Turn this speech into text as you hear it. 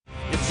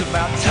It's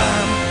about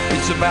time,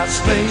 it's about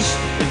space,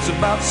 it's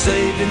about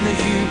saving the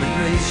human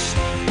race.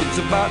 It's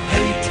about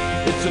hate,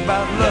 it's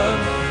about love,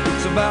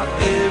 it's about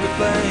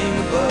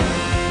everything above.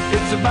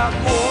 It's about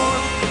war,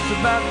 it's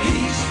about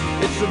peace,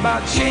 it's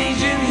about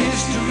changing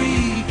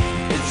history.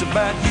 It's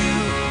about you,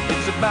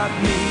 it's about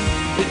me,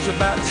 it's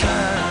about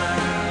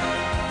time.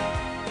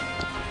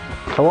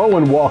 Hello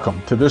and welcome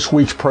to this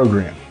week's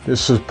program.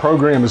 This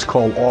program is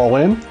called All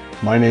In.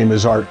 My name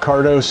is Art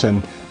Cardos,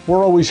 and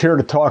we're always here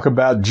to talk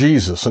about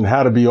Jesus and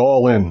how to be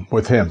all in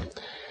with Him.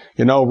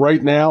 You know,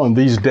 right now in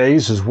these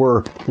days, as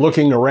we're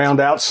looking around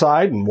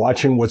outside and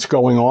watching what's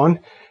going on,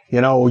 you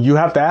know, you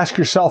have to ask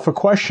yourself a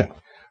question.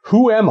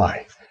 Who am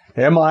I?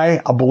 Am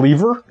I a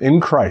believer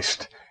in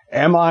Christ?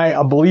 Am I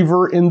a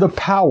believer in the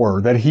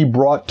power that He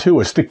brought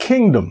to us, the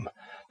kingdom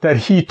that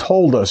He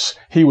told us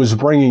He was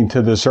bringing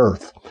to this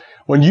earth?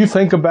 When you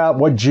think about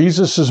what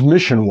Jesus'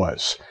 mission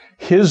was,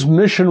 His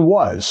mission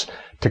was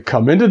to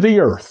come into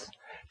the earth,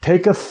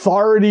 take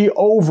authority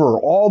over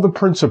all the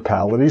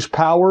principalities,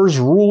 powers,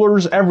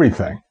 rulers,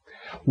 everything,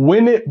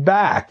 win it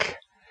back,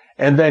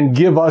 and then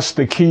give us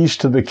the keys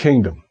to the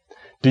kingdom.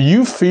 Do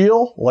you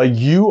feel like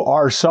you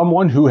are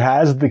someone who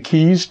has the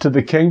keys to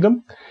the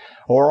kingdom?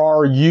 Or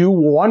are you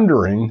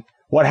wondering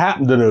what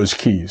happened to those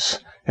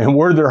keys and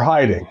where they're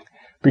hiding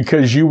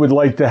because you would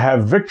like to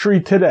have victory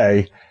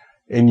today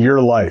in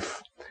your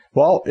life?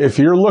 Well, if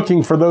you're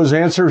looking for those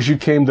answers, you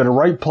came to the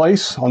right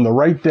place on the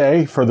right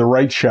day for the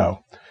right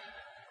show.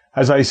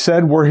 As I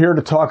said, we're here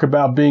to talk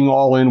about being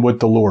all in with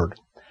the Lord.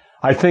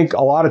 I think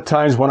a lot of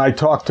times when I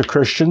talk to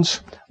Christians,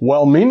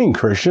 well-meaning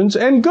Christians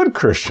and good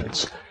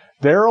Christians,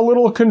 they're a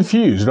little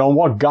confused on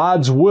what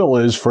God's will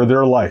is for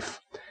their life.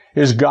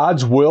 Is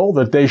God's will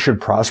that they should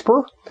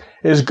prosper?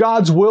 Is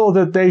God's will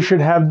that they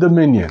should have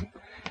dominion?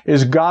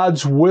 Is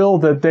God's will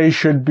that they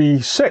should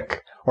be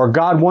sick? Or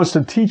God wants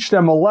to teach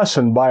them a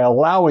lesson by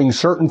allowing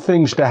certain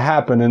things to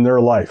happen in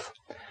their life?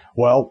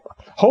 Well,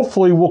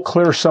 hopefully we'll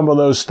clear some of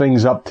those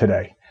things up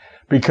today,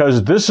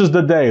 because this is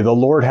the day the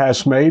Lord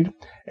has made,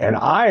 and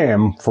I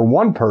am, for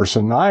one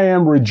person, I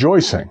am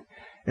rejoicing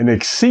and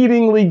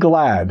exceedingly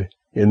glad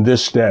in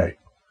this day.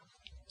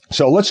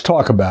 So let's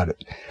talk about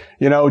it.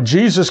 You know,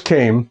 Jesus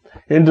came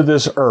into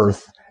this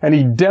earth and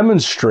He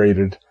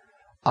demonstrated,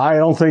 I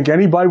don't think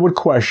anybody would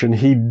question,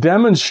 He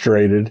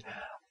demonstrated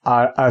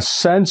a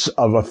sense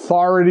of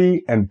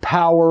authority and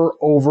power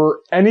over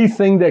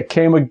anything that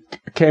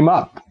came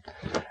up.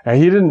 And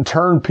He didn't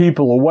turn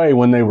people away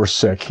when they were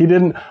sick. He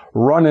didn't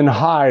run and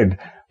hide.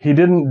 He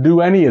didn't do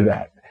any of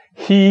that.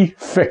 He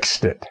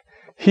fixed it.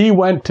 He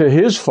went to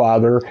His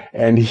Father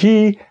and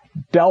He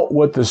dealt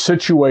with the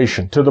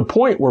situation to the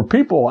point where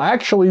people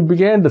actually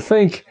began to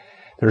think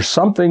there's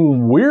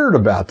something weird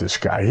about this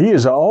guy.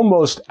 He's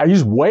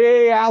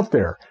way out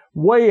there,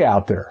 way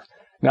out there.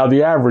 Now,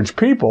 the average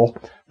people,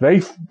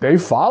 they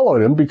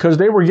followed Him because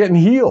they were getting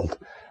healed.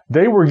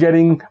 They were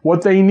getting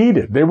what they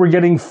needed. They were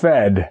getting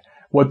fed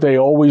what they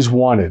always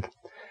wanted.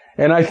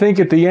 And I think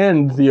at the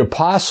end, the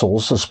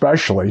apostles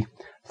especially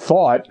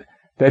thought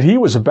that He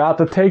was about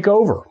to take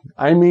over.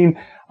 I mean,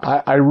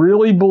 I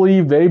really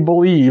believe they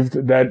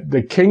believed that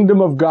the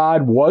kingdom of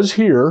God was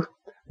here,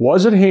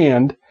 was at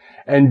hand,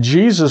 and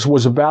Jesus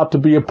was about to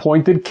be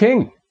appointed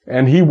king.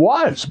 And He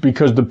was,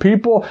 because the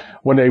people,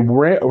 when they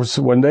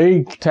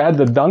had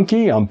the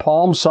donkey on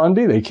Palm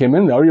Sunday, they came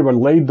in, everybody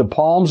laid the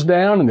palms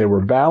down and they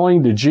were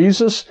bowing to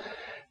Jesus.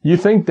 You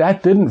think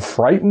that didn't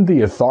frighten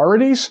the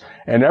authorities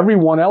and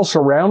everyone else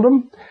around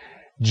them?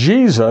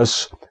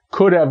 Jesus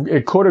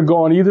it could have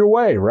gone either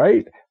way,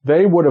 right?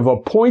 They would have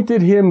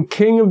appointed Him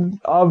king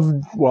of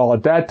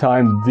at that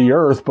time, the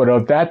earth, but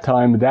at that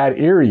time, that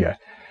area.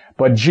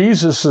 But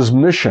Jesus'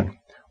 mission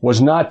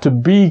was not to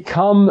be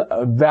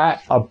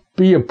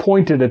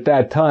appointed at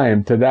that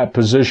time to that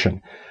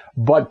position,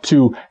 but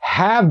to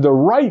have the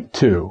right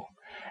to,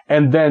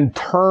 and then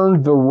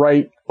turn the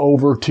right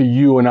over to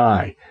you and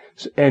I.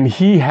 And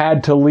He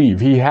had to leave.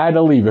 He had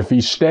to leave. If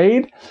He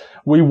stayed,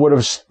 we would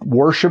have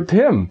worshiped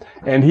Him,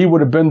 and He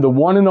would have been the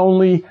one and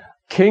only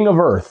King of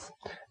earth,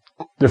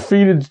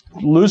 defeated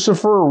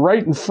Lucifer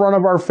right in front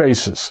of our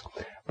faces.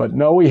 But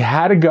no, He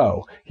had to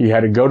go. He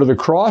had to go to the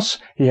cross.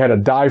 He had to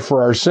die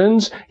for our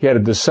sins. He had to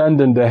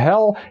descend into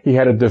hell. He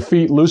had to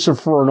defeat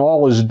Lucifer and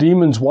all his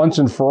demons once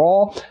and for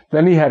all.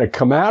 Then He had to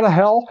come out of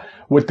hell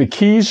with the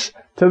keys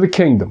to the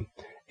kingdom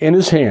in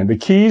His hand. The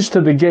keys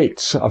to the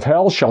gates of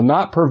hell shall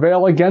not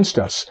prevail against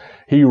us.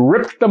 He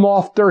ripped them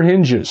off their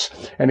hinges,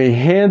 and He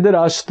handed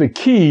us the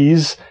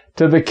keys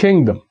to the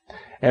kingdom.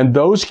 And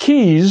those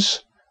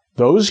keys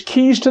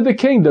to the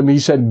kingdom, He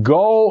said,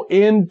 go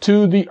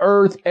into the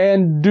earth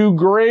and do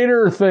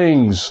greater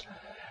things.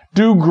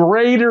 Do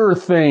greater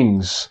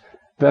things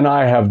than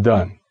I have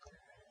done.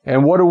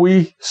 And what do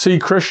we see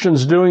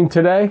Christians doing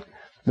today?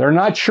 They're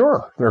not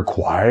sure. They're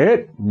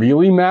quiet,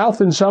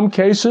 mealy-mouthed in some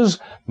cases,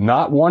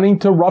 not wanting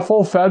to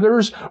ruffle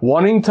feathers,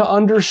 wanting to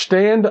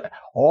understand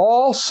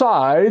all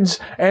sides,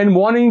 and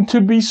wanting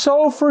to be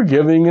so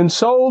forgiving and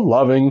so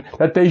loving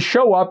that they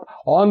show up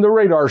on the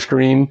radar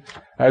screen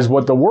as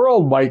what the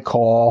world might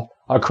call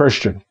a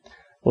Christian.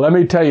 Let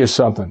me tell you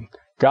something.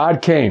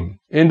 God came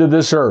into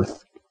this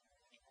earth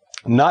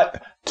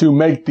not to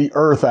make the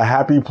earth a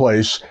happy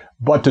place,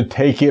 but to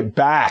take it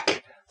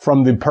back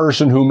from the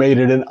person who made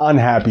it an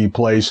unhappy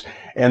place.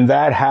 And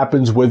that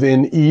happens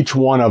within each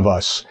one of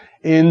us,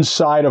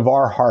 inside of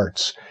our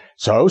hearts.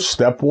 So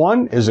step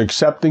one is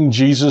accepting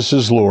Jesus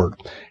as Lord.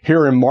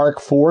 Here in Mark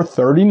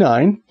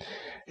 4:39,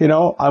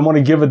 I want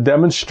to give a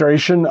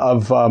demonstration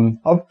of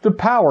the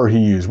power he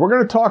used. We're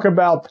going to talk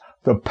about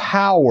the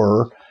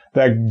power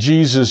that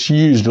Jesus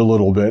used a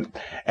little bit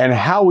and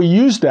how he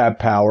used that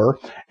power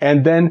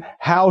and then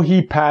how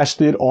he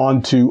passed it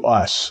on to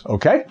us.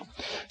 Okay?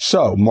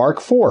 So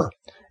Mark 4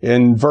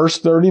 in verse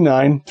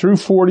 39 through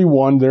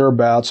 41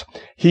 thereabouts,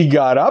 he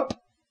got up,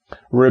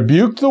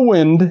 rebuked the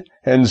wind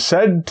and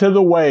said to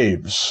the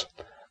waves,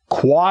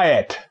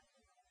 "Quiet,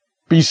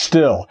 be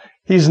still."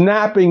 He's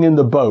napping in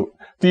the boat.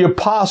 The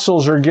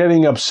apostles are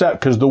getting upset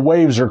because the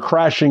waves are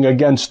crashing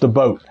against the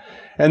boat.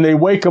 And they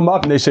wake him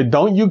up and they say,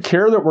 "Don't you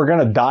care that we're going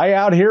to die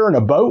out here in a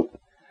boat?"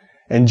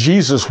 And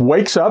Jesus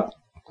wakes up,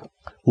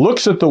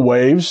 looks at the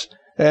waves,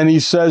 and he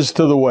says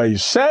to the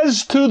waves,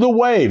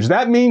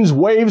 that means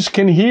waves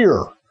can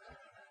hear.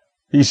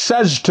 He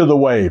says to the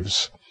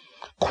waves,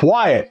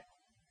 "Quiet,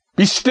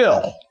 be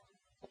still."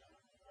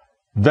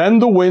 Then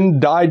the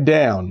wind died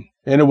down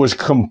and it was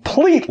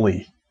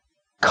completely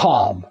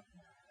calm.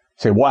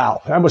 Say,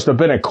 wow, that must have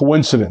been a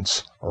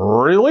coincidence.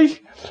 Really?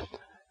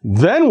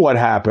 Then what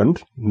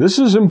happened? This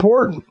is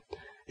important.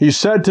 He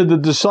said to the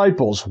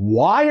disciples,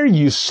 "Why are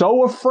you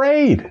so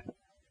afraid?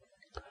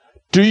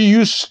 Do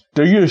you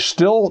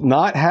still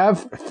not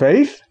have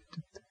faith?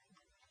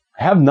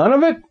 Have none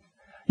of it?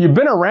 You've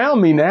been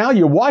around me now.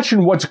 You're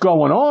watching what's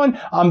going on.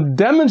 I'm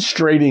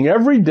demonstrating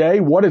every day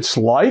what it's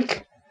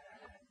like.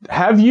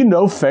 Have you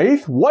no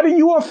faith? What are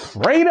you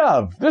afraid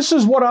of? This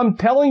is what I'm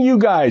telling you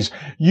guys.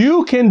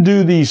 You can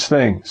do these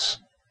things."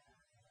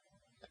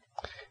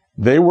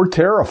 They were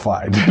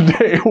terrified.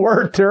 They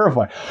were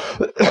terrified.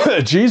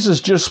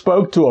 Jesus just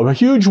spoke to a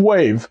huge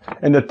wave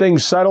and the thing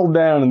settled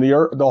down and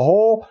the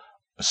whole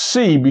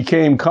sea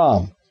became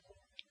calm.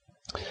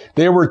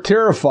 They were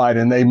terrified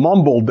and they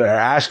mumbled,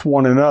 asked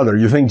one another.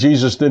 You think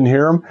Jesus didn't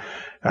hear them?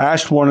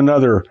 Asked one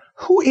another,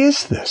 "Who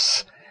is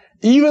this?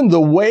 Even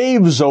the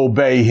waves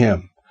obey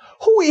him."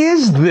 Who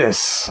is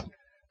this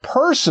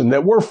person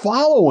that we're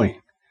following?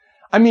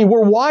 I mean,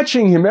 we're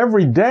watching him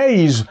every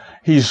day.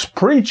 He's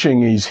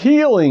preaching, he's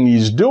healing,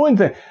 he's doing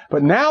things.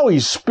 But now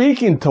he's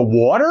speaking to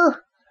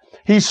water.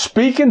 He's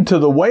speaking to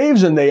the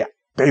waves and they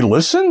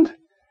listened.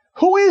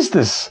 Who is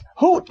this?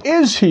 Who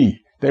is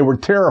he? They were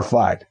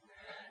terrified.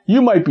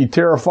 You might be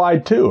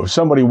terrified too if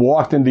somebody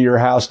walked into your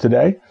house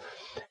today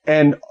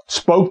and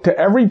spoke to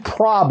every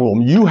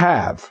problem you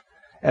have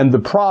and the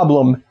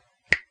problem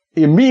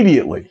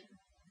immediately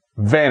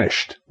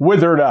vanished,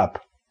 withered up.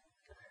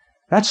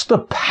 That's the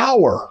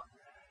power.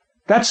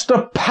 That's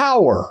the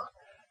power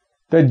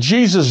that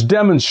Jesus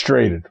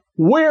demonstrated.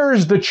 Where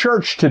is the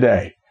church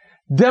today?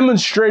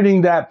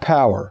 Demonstrating that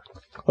power.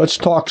 Let's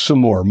talk some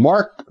more.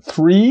 Mark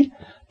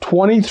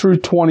 3:20 through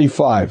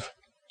 25.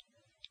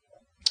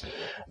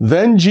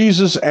 Then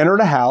Jesus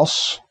entered a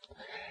house,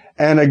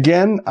 and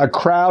again a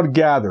crowd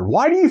gathered.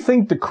 Why do you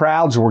think the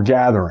crowds were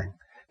gathering?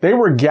 They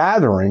were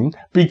gathering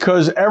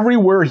because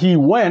everywhere he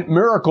went,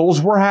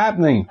 miracles were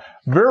happening.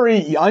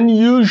 Very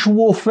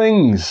unusual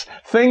things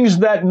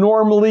that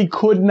normally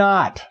could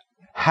not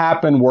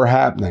happen were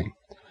happening.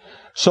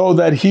 So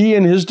that he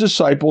and his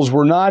disciples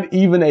were not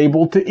even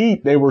able to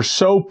eat. They were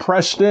so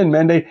pressed in,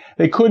 man,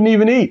 they couldn't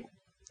even eat.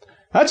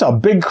 That's a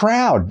big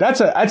crowd. That's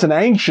an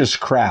anxious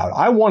crowd.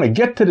 I want to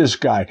get to this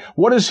guy.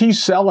 What is he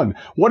selling?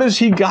 What has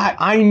he got?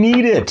 I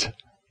need it.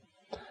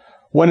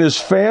 When his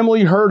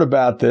family heard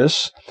about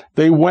this,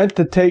 they went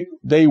to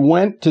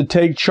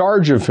take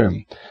charge of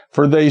him,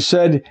 for they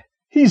said,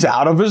 "He's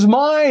out of his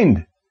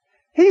mind.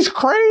 He's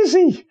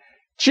crazy."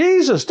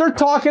 Jesus, they're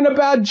talking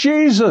about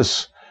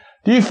Jesus.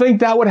 Do you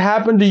think that would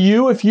happen to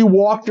you if you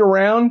walked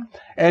around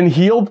and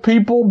healed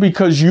people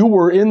because you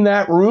were in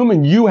that room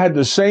and you had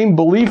the same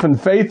belief and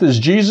faith as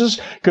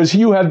Jesus because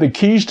you had the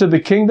keys to the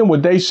kingdom?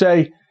 Would they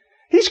say,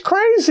 "He's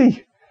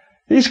crazy.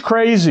 He's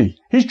crazy.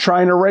 He's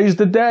trying to raise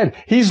the dead.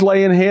 He's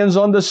laying hands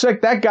on the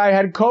sick. That guy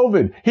had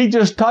COVID. He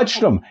just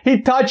touched him.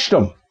 He touched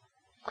him."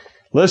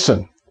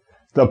 Listen,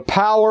 the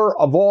power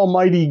of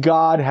Almighty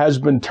God has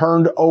been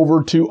turned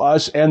over to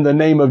us and the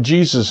name of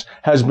Jesus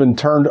has been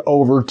turned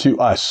over to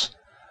us.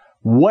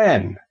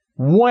 When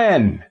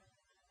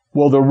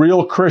will the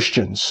real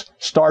Christians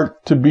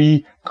start to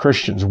be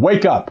Christians?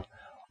 Wake up,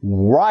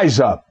 rise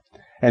up,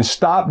 and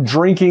stop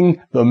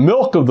drinking the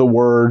milk of the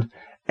word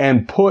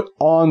and put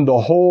on the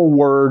whole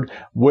word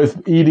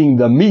with eating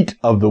the meat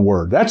of the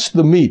word. That's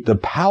the meat, the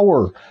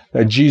power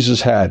that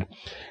Jesus had.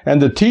 And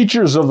the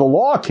teachers of the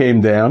law came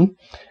down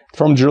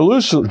from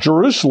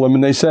Jerusalem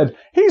and they said,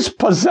 "He's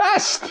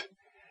possessed.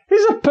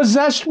 He's a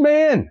possessed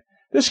man.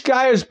 This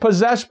guy is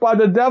possessed by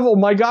the devil.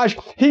 My gosh,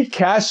 he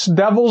casts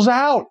devils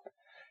out.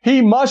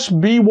 He must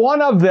be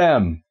one of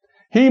them.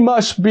 He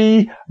must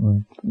be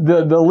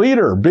the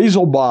leader,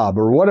 Beelzebub,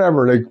 or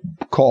whatever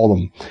they call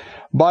him.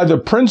 By the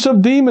prince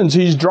of demons,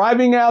 he's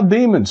driving out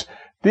demons.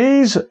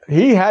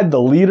 He had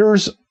the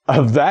leaders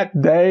of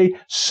that day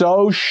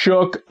so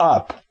shook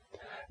up.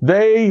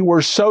 They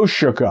were so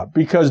shook up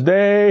because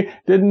they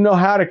didn't know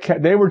how to,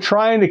 they were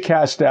trying to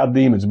cast out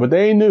demons, but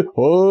they knew,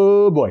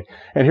 oh boy.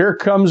 And here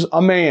comes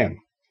a man,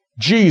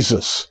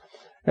 Jesus.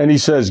 And he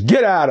says,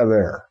 get out of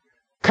there.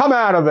 Come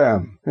out of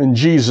them in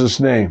Jesus'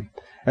 name.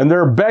 And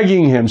they're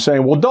begging him,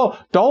 saying, well,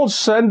 don't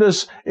send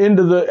us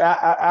into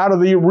out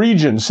of the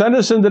region. Send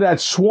us into that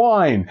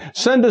swine.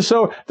 Send us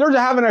over. They're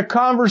having a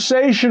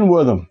conversation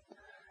with him.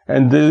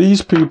 And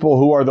these people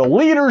who are the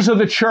leaders of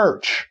the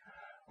church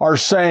are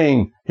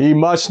saying he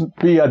must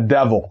be a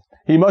devil.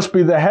 He must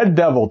be the head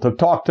devil to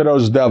talk to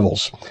those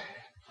devils.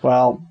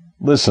 Well,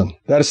 listen,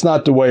 that's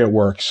not the way it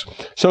works.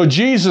 So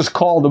Jesus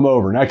called them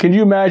over. Now, can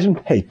you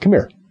imagine? Hey, come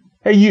here.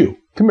 Hey, you,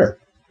 come here.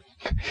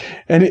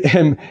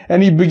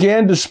 And he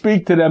began to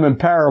speak to them in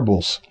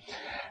parables.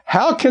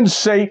 How can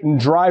Satan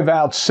drive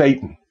out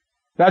Satan?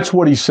 That's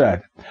what he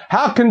said.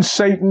 How can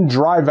Satan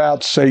drive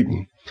out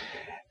Satan?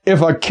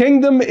 If a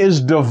kingdom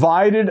is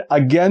divided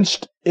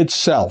against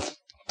itself,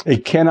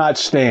 it cannot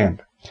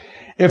stand.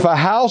 If a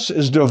house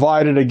is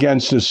divided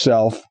against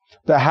itself,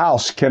 the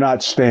house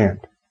cannot stand.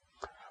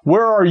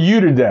 Where are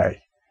you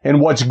today?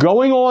 And what's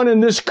going on in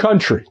this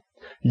country?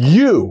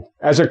 You,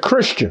 as a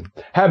Christian,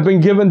 have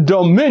been given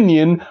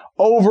dominion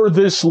over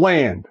this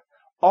land.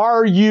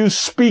 Are you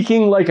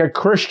speaking like a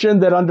Christian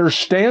that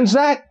understands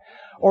that?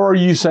 Or are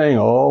you saying,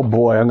 oh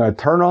boy, I'm going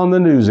to turn on the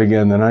news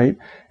again tonight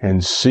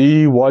and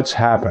see what's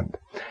happened?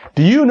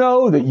 Do you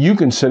know that you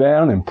can sit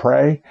down and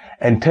pray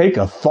and take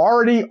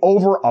authority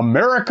over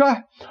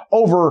America,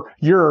 over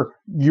your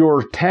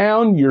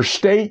town, your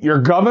state, your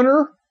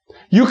governor?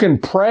 You can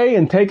pray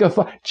and take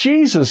authority.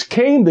 Jesus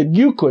came that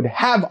you could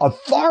have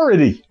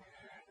authority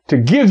to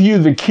give you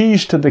the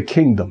keys to the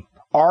kingdom.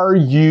 Are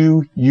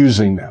you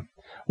using them?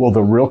 Well,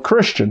 the real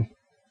Christian,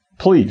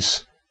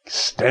 please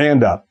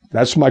stand up.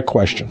 That's my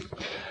question.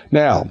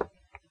 Now,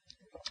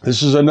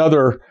 this is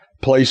another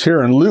place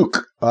here in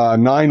Luke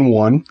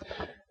 9:1,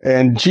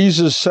 and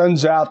Jesus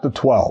sends out the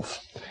 12.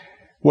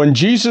 When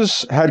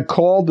Jesus had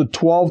called the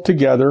 12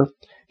 together,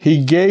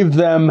 he gave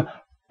them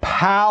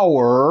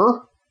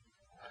power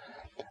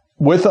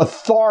with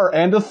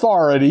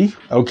authority,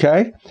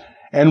 okay?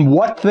 And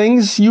what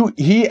things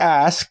he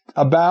asked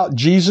about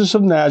Jesus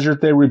of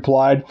Nazareth, they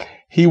replied,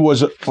 he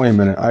was, wait a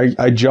minute,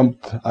 I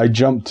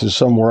jumped to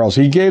somewhere else.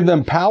 He gave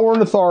them power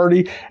and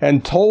authority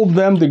and told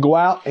them to go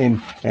out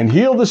and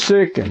heal the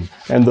sick and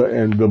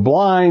the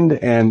blind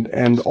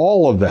and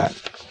all of that.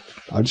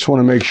 I just want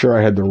to make sure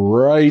I had the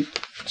right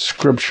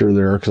scripture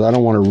there because I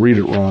don't want to read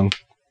it wrong.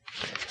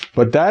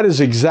 But that is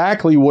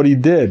exactly what he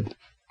did.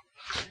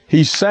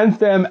 He sent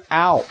them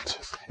out.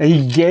 And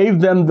he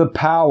gave them the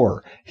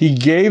power. He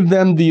gave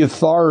them the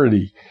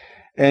authority.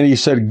 And he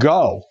said,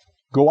 go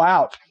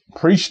out,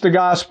 preach the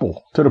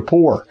gospel to the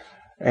poor,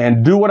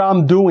 and do what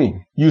I'm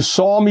doing. You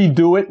saw me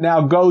do it,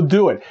 now go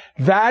do it.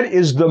 That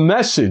is the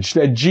message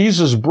that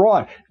Jesus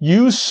brought.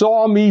 You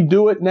saw me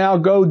do it, now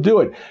go do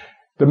it.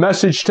 The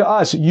message to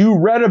us, you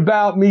read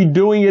about me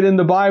doing it in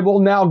the Bible,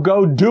 now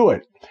go do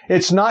it.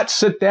 It's not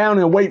sit down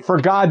and wait for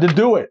God to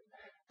do it.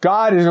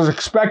 God is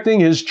expecting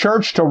his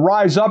church to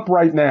rise up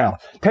right now.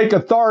 Take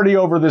authority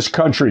over this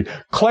country.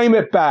 Claim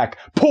it back.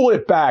 Pull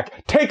it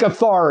back. Take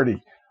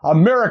authority.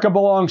 America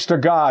belongs to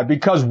God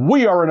because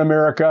we are in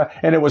America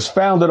and it was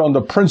founded on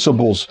the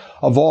principles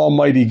of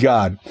Almighty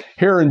God.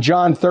 Here in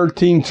John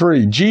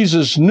 13:3,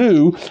 Jesus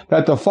knew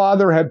that the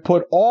Father had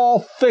put all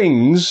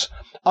things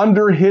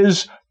under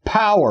his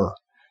power.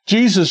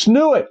 Jesus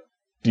knew it.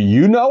 Do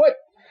you know it?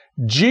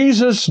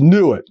 Jesus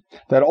knew it,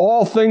 that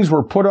all things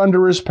were put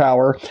under his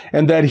power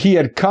and that he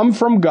had come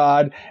from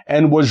God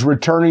and was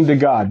returning to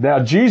God.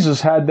 Now,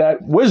 Jesus had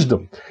that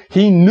wisdom.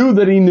 He knew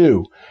that he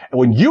knew. And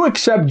when you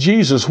accept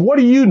Jesus, what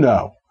do you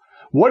know?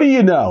 What do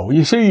you know?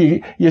 You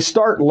see, you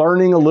start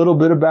learning a little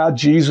bit about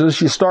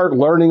Jesus. You start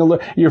learning a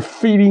little,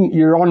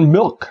 you're on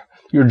milk.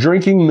 You're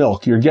drinking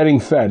milk. You're getting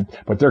fed.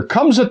 But there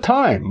comes a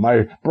time,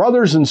 my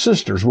brothers and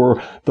sisters,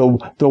 where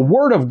the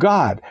Word of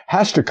God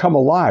has to come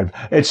alive.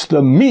 It's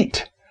the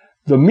meat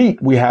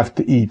we have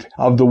to eat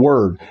of the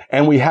Word,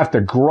 and we have to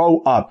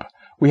grow up.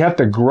 We have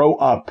to grow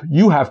up.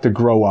 You have to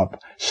grow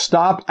up.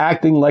 Stop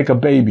acting like a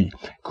baby.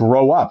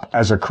 Grow up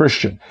as a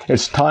Christian.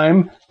 It's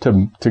time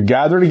to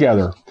gather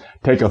together,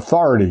 take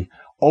authority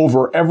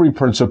over every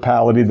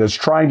principality that's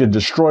trying to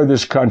destroy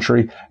this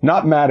country,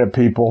 not mad at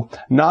people,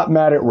 not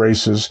mad at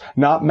races,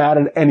 not mad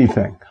at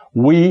anything.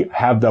 We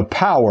have the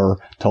power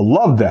to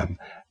love them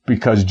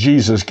because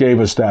Jesus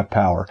gave us that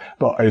power.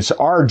 But it's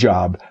our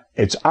job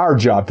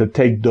to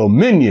take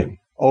dominion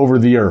over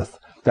the earth.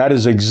 That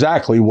is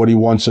exactly what he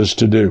wants us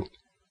to do.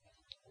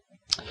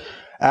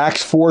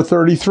 Acts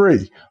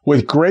 4:33,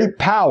 with great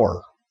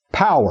power,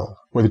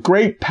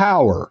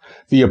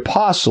 the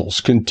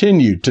apostles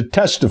continued to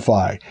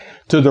testify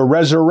to the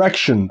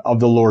resurrection of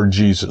the Lord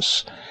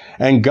Jesus.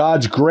 And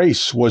God's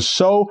grace was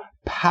so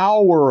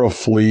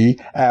powerfully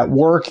at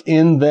work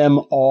in them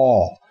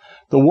all.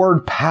 The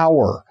word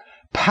power.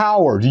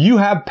 Power. Do you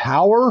have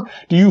power?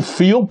 Do you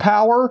feel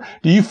power?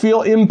 Do you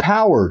feel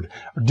empowered?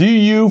 Do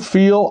you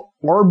feel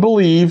or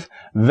believe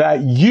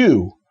that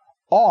you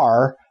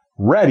are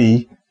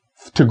ready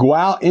to go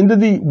out into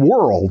the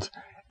world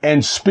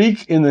and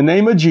speak in the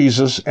name of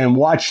Jesus and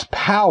watch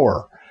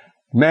power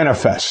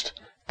manifest?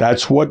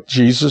 That's what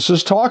Jesus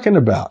is talking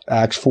about.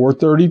 Acts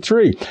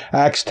 4:33,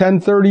 Acts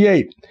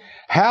 10:38.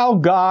 How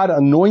God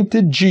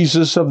anointed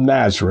Jesus of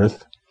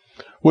Nazareth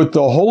with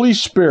the Holy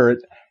Spirit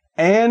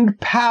and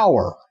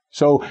power.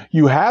 So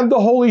you have the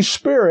Holy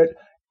Spirit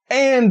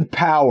and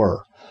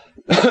power.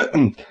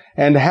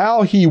 And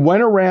how he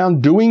went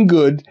around doing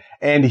good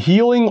and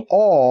healing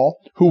all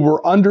who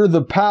were under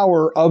the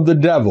power of the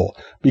devil,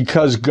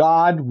 because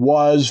God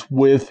was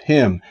with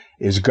him.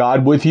 Is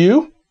God with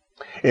you?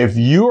 If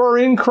you are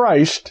in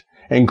Christ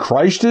and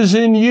Christ is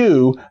in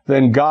you,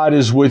 then God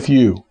is with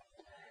you.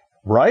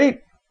 Right?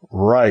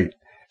 Right.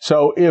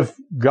 So if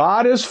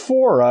God is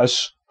for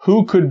us,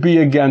 who could be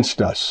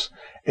against us?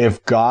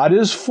 If God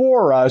is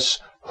for us,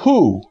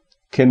 who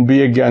can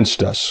be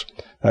against us?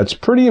 That's a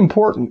pretty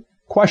important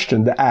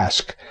question to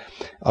ask.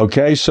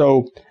 Okay,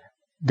 so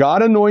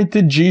God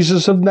anointed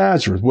Jesus of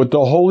Nazareth with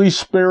the Holy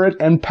Spirit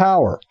and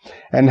power,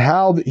 and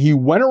how he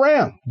went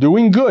around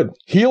doing good,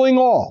 healing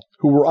all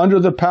who were under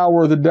the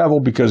power of the devil,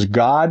 because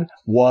God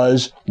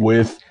was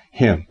with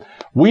him.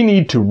 We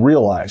need to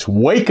realize,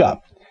 wake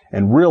up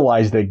and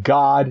realize that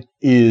God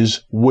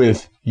is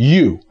with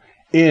you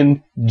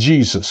in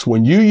Jesus.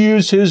 When you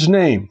use his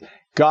name,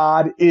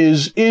 God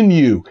is in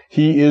you.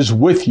 He is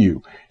with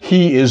you.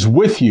 He is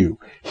with you.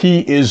 He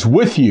is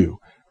with you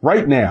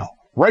right now.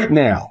 Right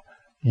now,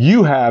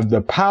 you have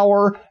the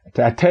power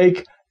to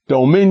take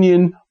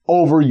dominion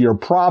over your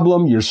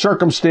problem, your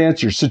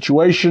circumstance, your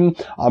situation,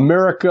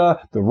 America,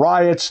 the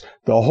riots,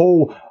 the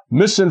whole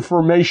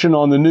misinformation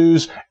on the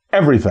news,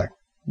 everything.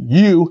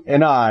 You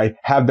and I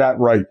have that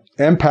right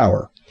and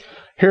power.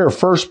 Here,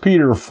 1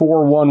 Peter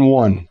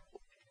 4:1-1.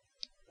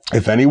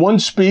 If anyone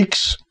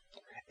speaks,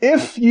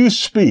 if you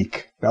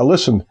speak. Now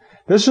listen,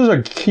 this is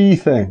a key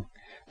thing.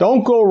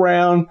 Don't go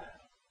around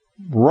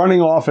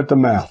running off at the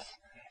mouth.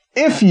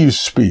 If you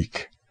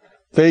speak,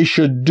 they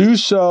should do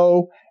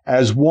so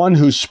as one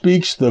who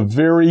speaks the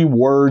very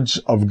words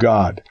of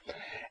God.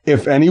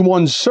 If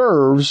anyone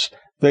serves,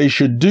 they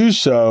should do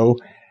so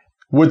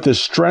with the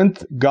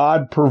strength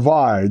God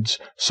provides,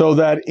 so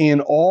that in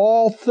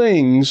all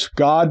things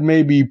God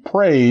may be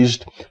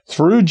praised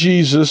through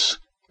Jesus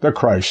the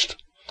Christ.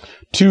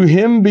 To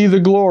him be the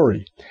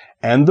glory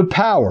and the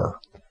power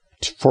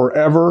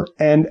forever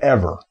and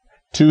ever.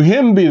 To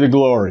him be the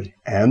glory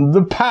and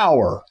the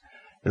power.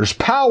 There's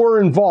power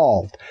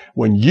involved.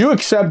 When you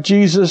accept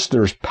Jesus,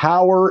 there's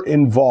power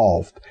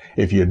involved.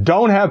 If you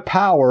don't have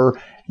power,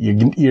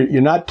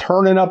 you're not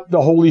turning up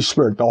the Holy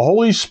Spirit. The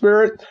Holy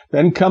Spirit,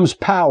 then comes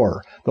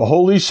power. The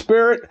Holy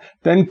Spirit,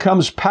 then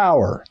comes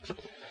power.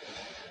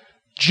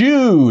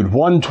 Jude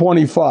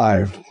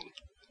 1:25.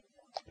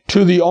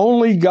 To the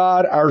only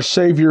God, our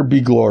Savior, be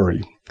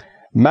glory,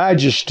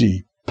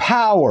 majesty,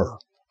 power,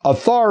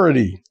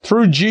 authority,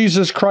 through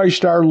Jesus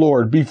Christ our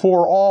Lord,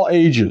 before all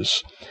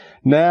ages,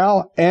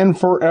 now and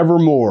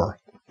forevermore.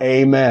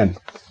 Amen.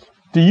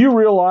 Do you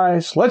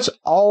realize, let's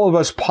all of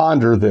us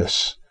ponder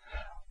this.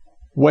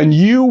 When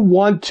you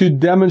want to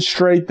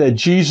demonstrate that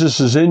Jesus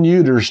is in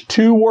you, there's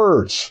two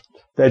words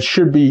that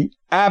should be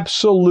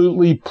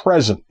absolutely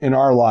present in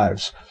our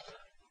lives.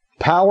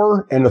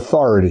 Power and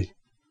authority.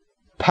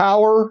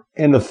 Power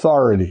and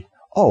authority.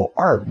 Oh,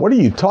 Art, what are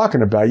you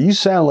talking about? You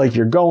sound like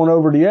you're going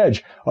over the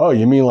edge. Oh,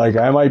 you mean like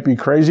I might be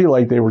crazy,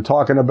 like they were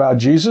talking about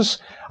Jesus?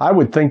 I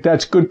would think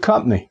that's good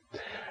company.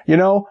 You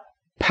know,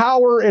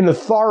 power and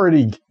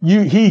authority.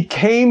 He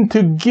came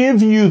to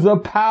give you the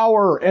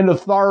power and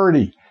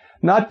authority,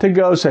 not to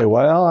go say,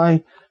 well,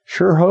 I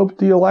sure hope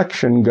the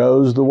election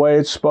goes the way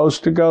it's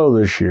supposed to go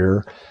this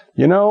year.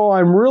 You know,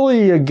 I'm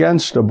really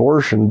against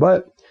abortion,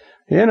 but,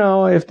 you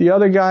know, if the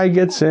other guy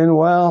gets in,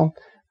 well,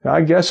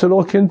 I guess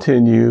it'll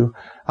continue.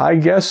 I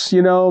guess,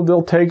 you know,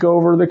 they'll take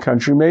over the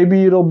country.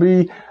 Maybe it'll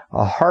be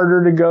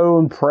harder to go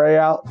and pray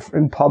out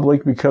in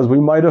public because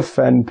we might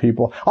offend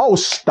people. Oh,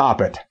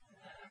 stop it.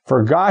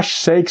 For gosh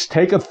sakes,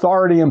 take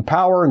authority and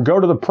power and go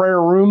to the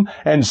prayer room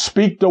and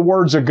speak the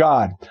words of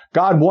God.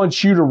 God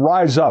wants you to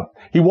rise up.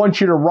 He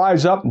wants you to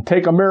rise up and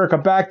take America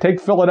back,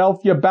 take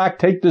Philadelphia back,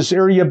 take this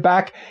area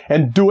back,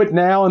 and do it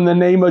now in the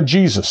name of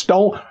Jesus.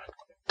 Don't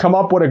come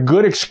up with a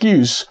good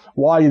excuse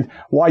why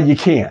you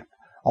can't.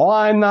 Oh,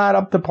 I'm not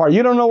up to par.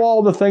 You don't know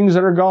all the things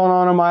that are going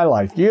on in my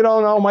life. You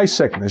don't know my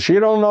sickness. You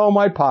don't know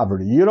my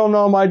poverty. You don't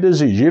know my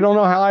disease. You don't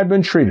know how I've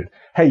been treated.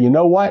 Hey, you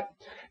know what?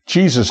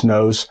 Jesus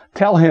knows.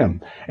 Tell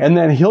him. And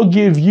then he'll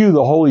give you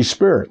the Holy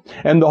Spirit.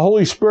 And the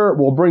Holy Spirit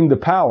will bring the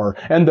power.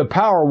 And the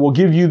power will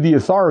give you the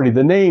authority.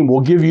 The name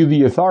will give you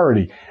the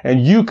authority.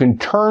 And you can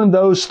turn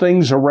those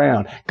things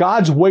around.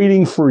 God's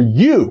waiting for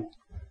you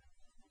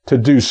to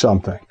do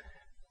something.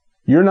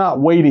 You're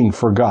not waiting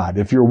for God.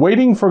 If you're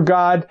waiting for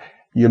God,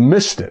 you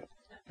missed it,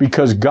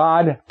 because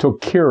God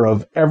took care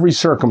of every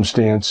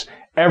circumstance,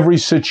 every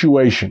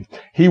situation.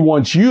 He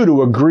wants you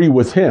to agree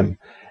with him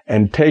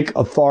and take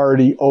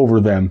authority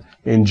over them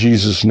in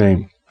Jesus'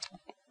 name.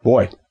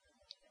 Boy,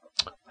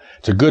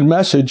 it's a good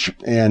message,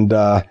 and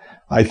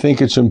I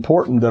think it's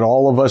important that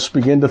all of us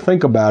begin to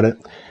think about it.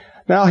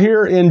 Now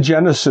here in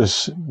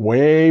Genesis,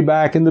 way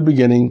back in the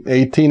beginning,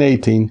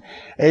 18:18,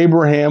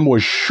 Abraham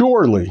was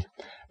surely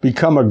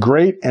become a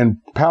great and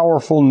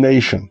powerful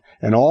nation,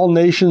 and all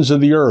nations of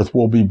the earth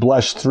will be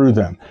blessed through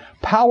them.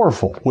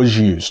 Powerful was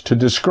used to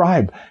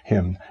describe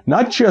him.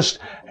 Not just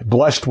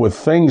blessed with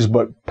things,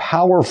 but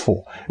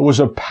powerful. It was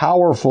a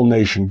powerful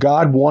nation.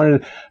 God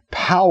wanted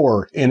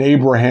power in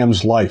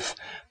Abraham's life.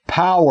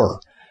 Power.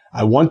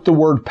 I want the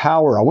word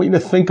power. I want you to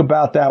think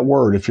about that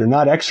word. If you're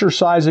not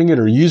exercising it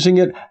or using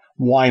it,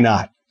 why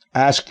not?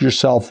 Ask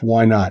yourself,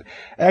 why not?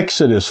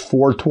 Exodus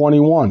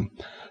 4:21.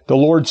 The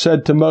Lord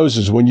said to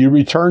Moses, when you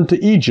return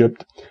to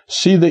Egypt,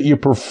 see that you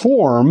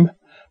perform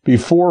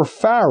before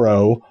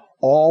Pharaoh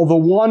all the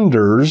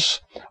wonders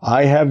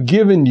I have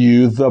given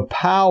you the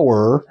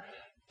power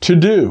to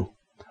do.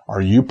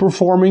 Are you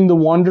performing the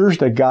wonders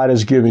that God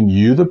has given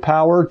you the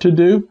power to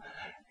do?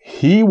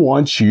 He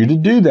wants you to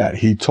do that.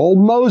 He told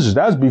Moses,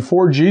 that was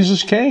before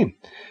Jesus came,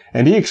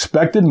 and he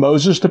expected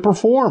Moses to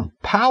perform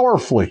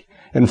powerfully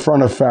in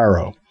front of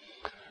Pharaoh.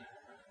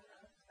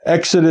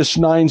 Exodus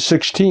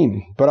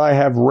 9:16, but I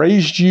have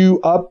raised you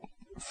up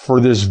for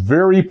this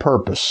very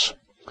purpose,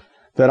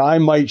 that I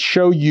might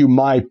show you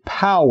my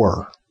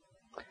power,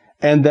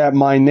 and that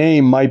my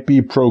name might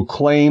be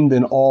proclaimed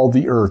in all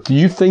the earth. Do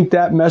you think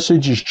that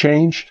message has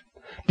changed?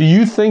 Do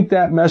you think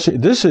that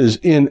message, this is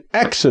in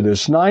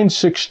Exodus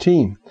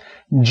 9:16.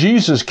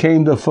 Jesus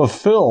came to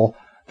fulfill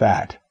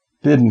that,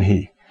 didn't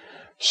he?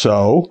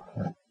 So,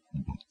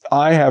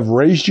 I have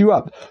raised you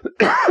up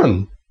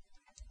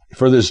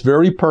for this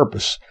very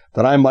purpose,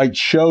 that I might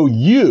show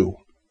you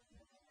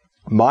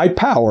my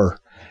power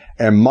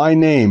and my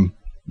name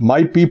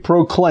might be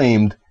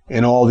proclaimed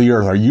in all the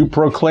earth. Are you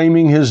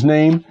proclaiming his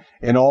name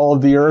in all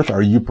of the earth?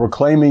 Are you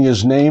proclaiming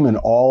his name in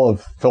all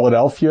of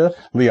Philadelphia,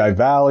 Lehigh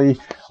Valley,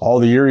 all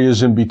the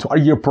areas in between?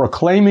 Are you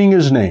proclaiming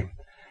his name?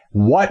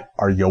 What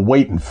are you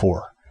waiting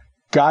for?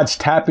 God's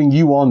tapping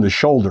you on the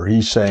shoulder.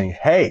 He's saying,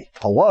 hey,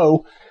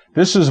 hello,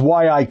 this is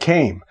why I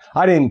came.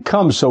 I didn't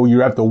come so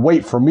you have to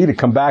wait for me to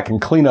come back and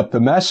clean up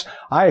the mess.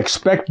 I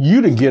expect you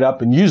to get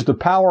up and use the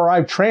power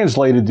I've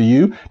translated to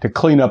you to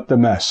clean up the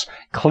mess.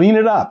 Clean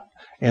it up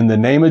in the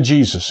name of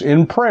Jesus.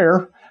 In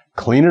prayer,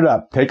 clean it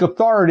up. Take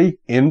authority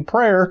in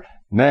prayer.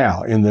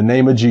 Now, in the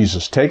name of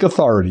Jesus, take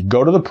authority.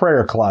 Go to the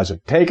prayer closet.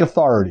 Take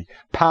authority.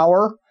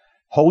 Power,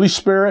 Holy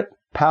Spirit,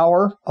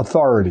 power,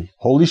 authority.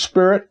 Holy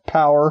Spirit,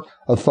 power,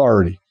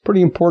 authority.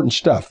 Pretty important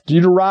stuff.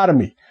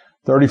 Deuteronomy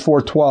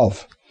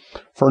 34:12.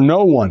 For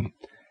no one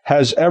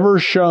has ever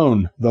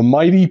shown the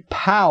mighty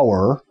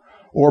power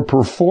or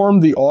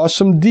performed the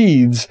awesome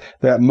deeds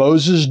that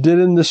Moses did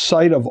in the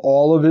sight of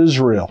all of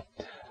Israel.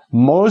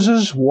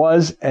 Moses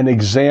was an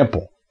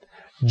example.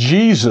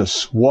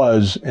 Jesus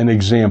was an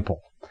example.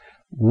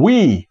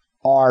 We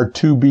are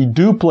to be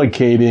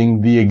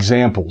duplicating the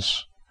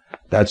examples.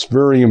 That's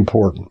very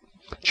important.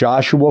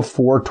 Joshua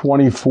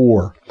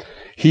 4:24.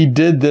 He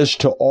did this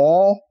to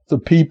all the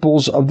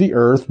peoples of the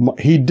earth.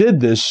 He did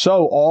this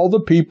so all the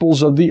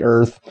peoples of the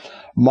earth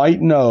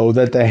might know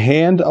that the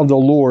hand of the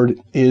Lord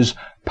is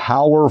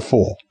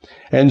powerful,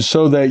 and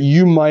so that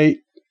you might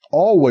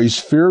always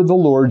fear the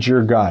Lord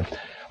your God.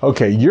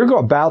 Okay, you're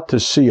about to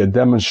see a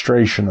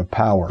demonstration of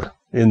power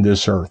in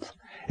this earth.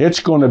 It's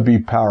going to be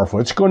powerful.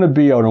 It's going to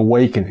be an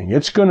awakening.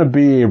 It's going to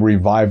be a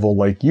revival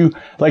like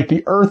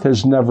the earth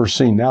has never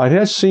seen. Now, it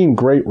has seen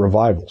great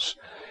revivals.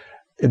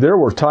 There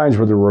were times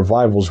where the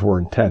revivals were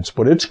intense,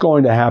 but it's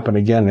going to happen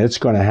again, and it's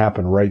going to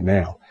happen right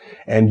now.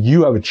 And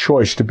you have a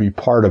choice to be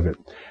part of it.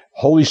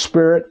 Holy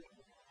Spirit,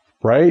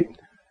 right?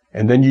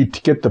 And then you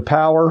get the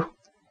power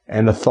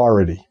and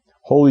authority.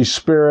 Holy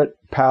Spirit,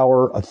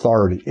 power,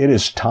 authority. It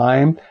is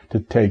time to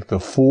take the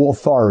full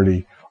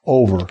authority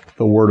over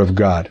the Word of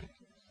God.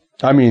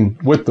 I mean,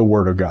 with the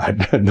Word of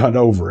God, not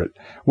over it.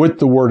 With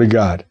the Word of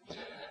God.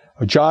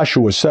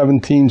 Joshua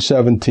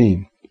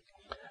 17:17.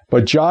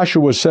 But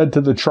Joshua said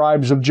to the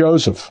tribes of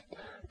Joseph,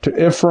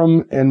 to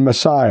Ephraim and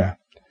Messiah,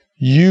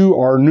 you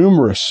are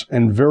numerous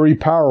and very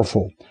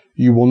powerful.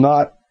 You will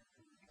not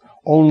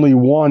only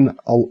one,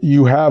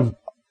 you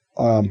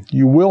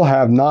will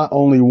have not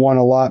only one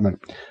allotment.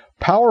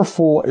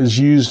 Powerful is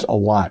used a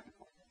lot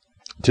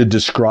to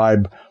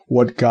describe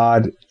what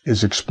God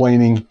is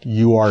explaining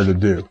you are to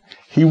do.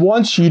 He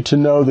wants you to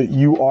know that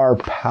you are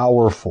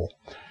powerful.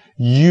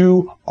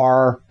 You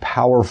are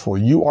powerful.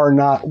 You are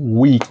not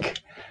weak.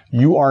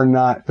 You are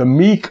not, the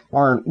meek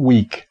aren't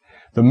weak.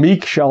 The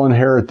meek shall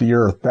inherit the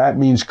earth. That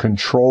means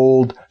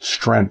controlled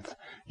strength.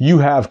 You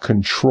have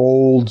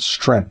controlled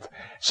strength.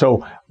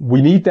 So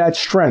we need that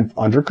strength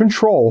under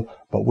control,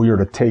 but we are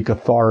to take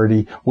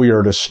authority. We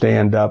are to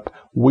stand up.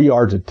 We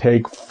are to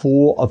take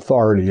full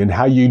authority. And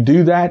how you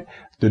do that,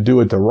 to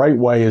do it the right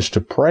way, is to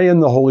pray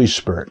in the Holy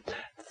Spirit.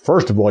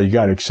 First of all, you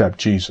got to accept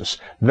Jesus.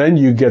 Then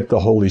you get the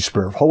Holy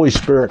Spirit. Holy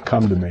Spirit,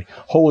 come to me.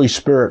 Holy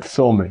Spirit,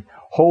 fill me.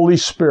 Holy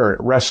Spirit,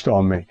 rest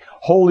on me.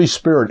 Holy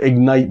Spirit,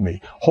 ignite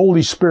me.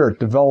 Holy Spirit,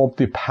 develop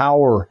the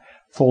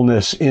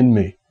powerfulness in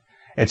me.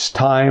 It's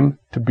time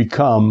to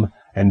become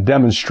and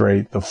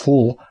demonstrate the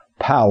full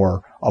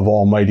power of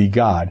Almighty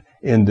God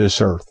in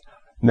this earth.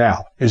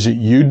 Now, is it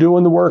you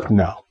doing the work?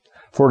 No.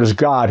 For it is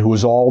God who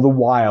is all the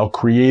while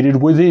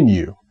created within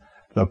you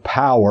the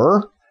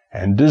power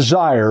and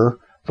desire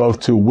both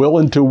to will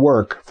and to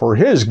work for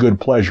His good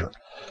pleasure.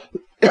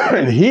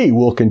 And He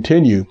will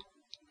continue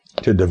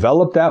to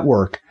develop that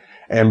work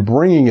and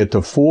bringing it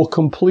to full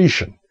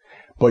completion.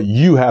 But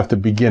you have to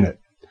begin it.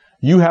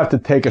 You have to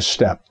take a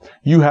step.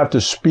 You have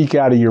to speak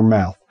out of your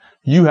mouth.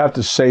 You have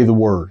to say the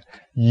word.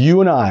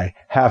 You and I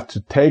have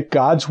to take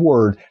God's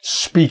word,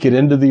 speak it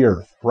into the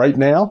earth. Right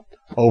now,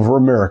 over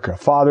America.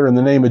 Father, in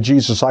the name of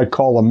Jesus, I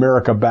call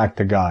America back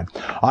to God.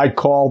 I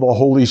call the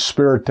Holy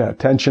Spirit to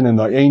attention, and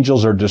the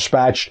angels are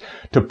dispatched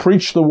to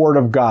preach the word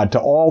of God to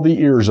all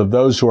the ears of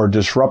those who are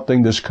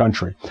disrupting this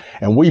country.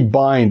 And we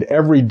bind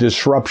every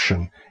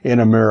disruption in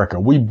America.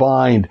 We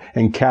bind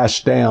and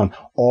cast down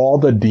all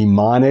the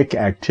demonic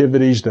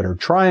activities that are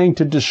trying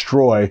to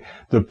destroy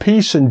the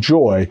peace and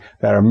joy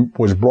that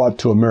was brought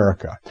to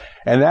America.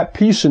 And that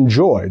peace and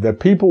joy that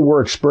people were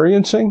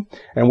experiencing,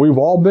 and we've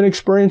all been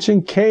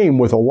experiencing, came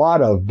with a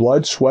lot of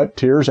blood, sweat,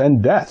 tears,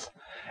 and death.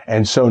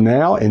 And so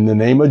now, in the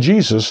name of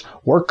Jesus,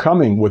 we're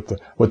coming with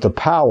the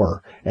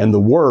power and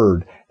the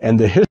word and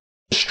the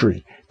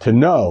history to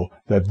know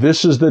that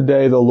this is the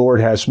day the Lord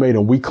has made,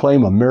 and we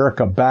claim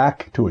America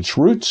back to its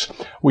roots.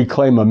 We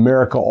claim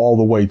America all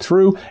the way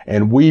through,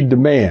 and we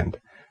demand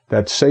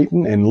that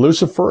Satan and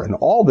Lucifer and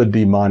all the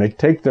demonic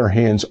take their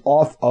hands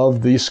off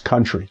of this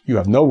country. You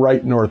have no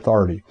right nor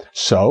authority.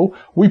 So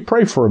we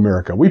pray for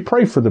America. We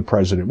pray for the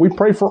president. We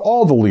pray for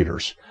all the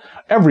leaders,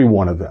 every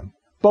one of them,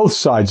 both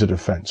sides of the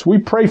fence. We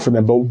pray for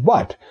them,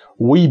 but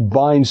we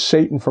bind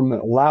Satan from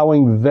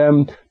allowing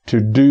them to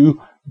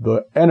do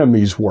the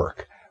enemy's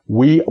work.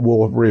 We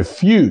will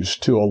refuse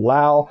to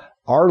allow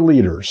our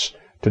leaders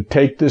to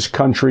take this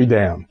country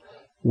down.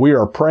 We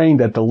are praying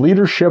that the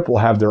leadership will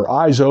have their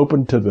eyes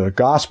open to the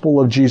gospel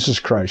of Jesus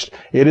Christ.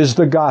 It is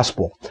the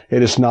gospel.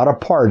 It is not a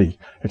party.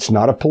 It's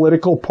not a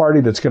political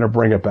party that's going to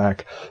bring it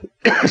back.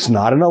 It's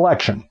not an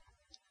election.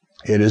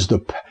 It is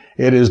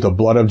the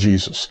blood of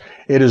Jesus.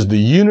 It is the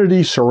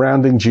unity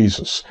surrounding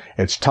Jesus.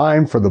 It's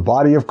time for the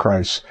body of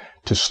Christ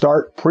to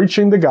start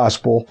preaching the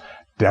gospel,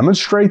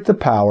 demonstrate the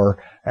power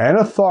and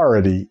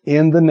authority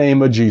in the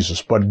name of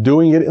Jesus, but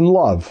doing it in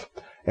love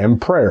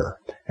and prayer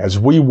as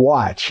we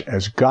watch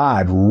as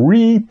God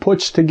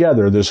re-puts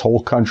together this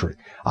whole country.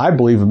 I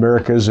believe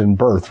America is in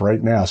birth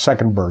right now,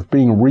 second birth,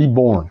 being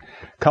reborn,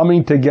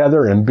 coming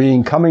together and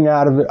coming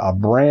out of it a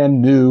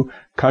brand new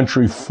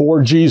country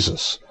for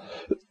Jesus.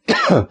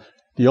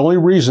 The only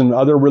reason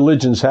other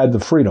religions had the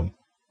freedom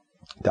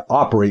to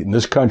operate in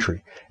this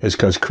country is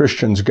because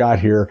Christians got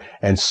here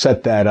and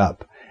set that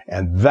up.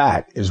 And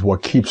that is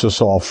what keeps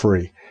us all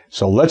free.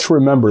 So let's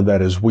remember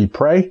that as we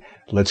pray,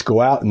 let's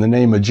go out in the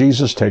name of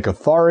Jesus, take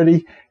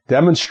authority,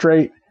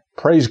 demonstrate,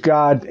 praise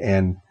God,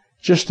 and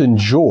just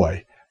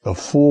enjoy the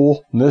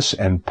fullness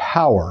and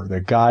power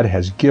that God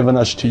has given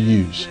us to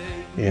use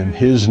in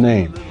His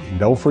name. And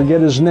don't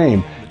forget His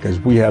name, because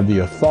we have the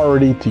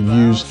authority to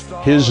use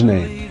His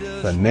name,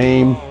 the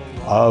name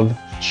of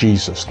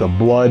Jesus, the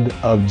blood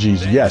of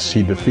Jesus. Yes,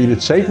 He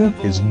defeated Satan.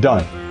 It's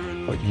done.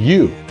 But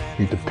you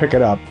need to pick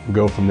it up and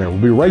go from there.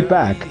 We'll be right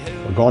back.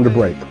 We're going to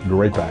break. We'll be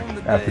right back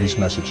after these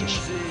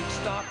messages.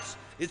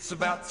 It's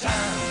about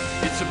time.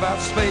 It's about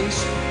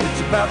space.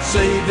 It's about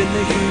saving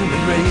the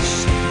human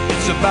race.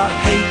 It's about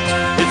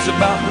hate. It's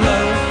about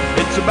love.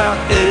 It's about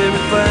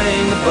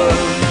everything above.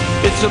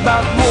 It's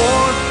about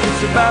war.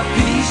 It's about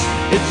peace.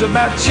 It's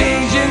about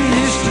changing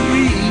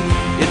history.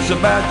 It's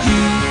about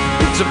you.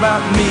 It's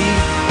about me.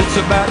 It's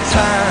about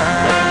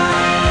time.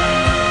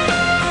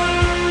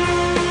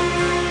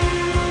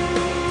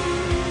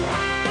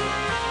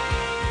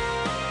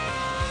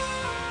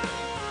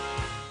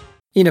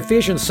 In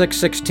Ephesians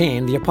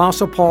 6:16, the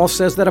Apostle Paul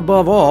says that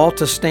above all,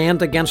 to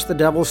stand against the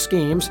devil's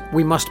schemes,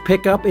 we must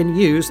pick up and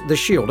use the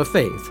shield of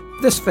faith.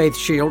 This faith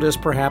shield is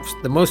perhaps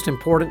the most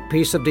important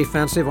piece of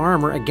defensive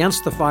armor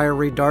against the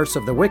fiery darts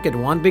of the wicked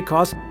one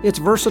because it's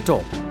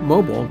versatile,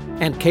 mobile,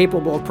 and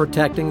capable of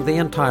protecting the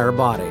entire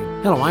body.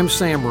 Hello, I'm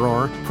Sam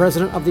Rohr,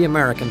 president of the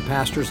American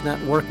Pastors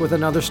Network, with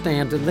another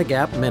Stand in the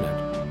Gap Minute.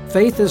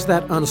 Faith is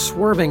that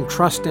unswerving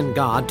trust in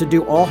God to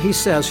do all He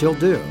says He'll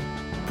do.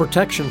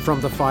 Protection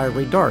from the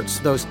fiery darts,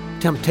 those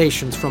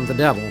temptations from the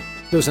devil,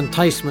 those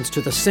enticements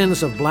to the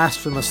sins of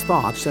blasphemous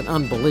thoughts and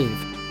unbelief.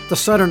 The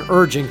sudden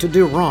urging to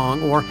do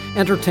wrong or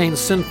entertain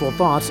sinful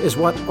thoughts is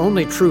what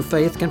only true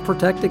faith can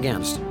protect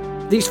against.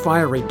 These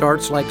fiery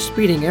darts, like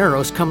speeding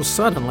arrows, come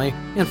suddenly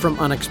and from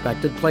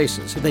unexpected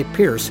places. They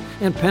pierce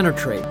and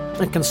penetrate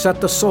and can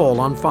set the soul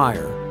on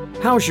fire.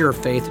 How's your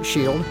faith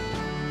shield?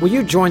 Will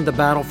you join the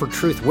battle for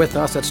truth with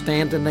us at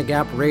Stand in the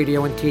Gap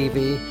Radio and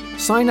TV?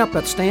 Sign up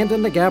at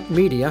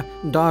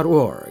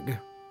standinthegapmedia.org.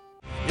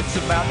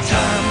 It's about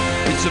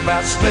time, it's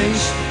about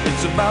space,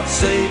 it's about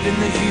saving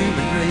the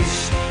human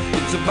race.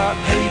 It's about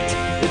hate,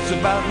 it's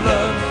about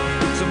love,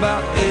 it's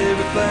about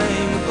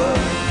everything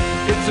above.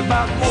 It's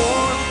about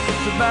war,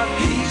 it's about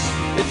peace,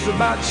 it's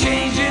about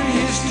changing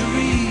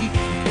history.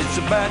 It's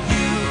about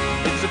you,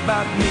 it's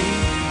about me,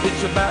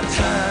 it's about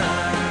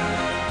time.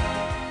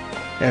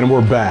 And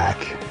we're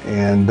back.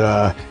 And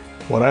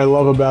what I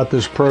love about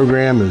this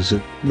program is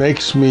it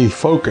makes me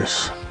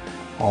focus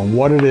on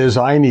what it is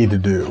I need to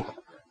do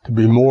to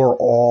be more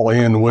all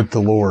in with the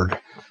Lord.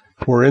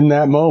 We're in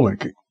that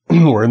moment.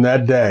 We're in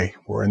that day.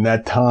 We're in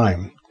that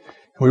time.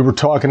 We were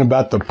talking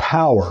about the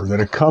power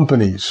that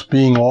accompanies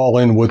being all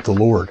in with the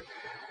Lord.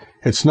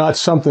 It's not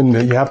something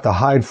that you have to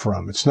hide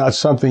from. It's not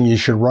something you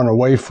should run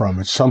away from.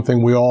 It's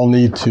something we all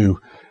need to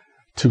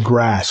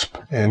grasp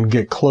and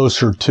get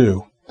closer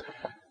to.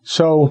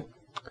 So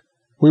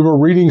we were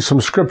reading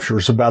some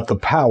scriptures about the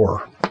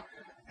power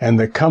and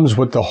that comes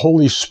with the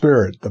Holy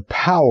Spirit, the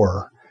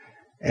power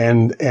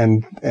and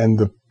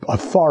the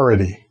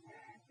authority.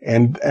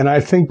 And I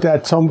think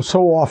that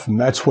so often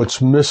that's what's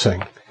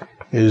missing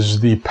is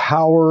the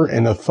power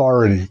and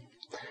authority.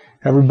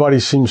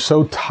 Everybody seems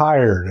so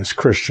tired as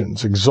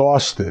Christians,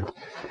 exhausted,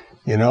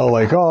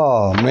 like,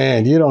 oh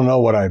man, you don't know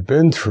what I've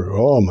been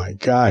through. Oh my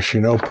gosh,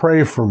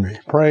 pray for me,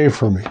 pray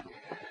for me.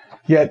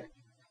 Yet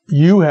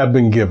you have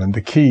been given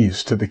the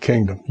keys to the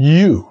kingdom.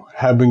 You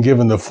have been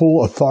given the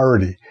full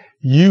authority.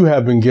 You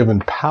have been given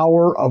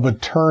power of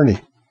attorney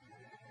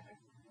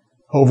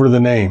over the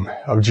name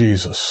of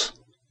Jesus.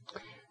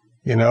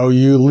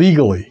 You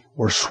legally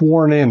were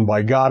sworn in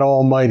by God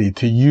Almighty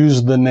to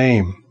use the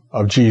name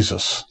of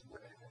Jesus.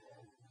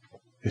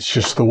 It's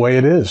just the way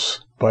it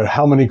is. But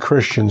how many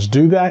Christians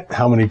do that?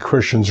 How many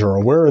Christians are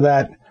aware of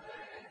that?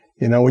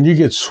 When you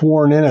get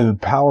sworn in and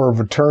power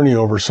of attorney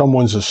over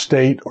someone's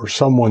estate or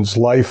someone's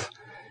life,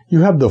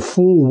 you have the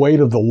full weight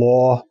of the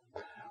law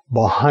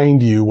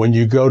behind you when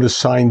you go to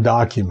sign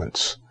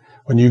documents,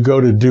 when you go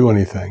to do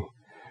anything.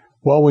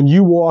 Well, when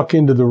you walk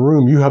into the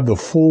room, you have the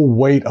full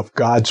weight of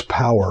God's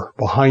power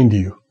behind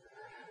you.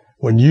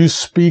 When you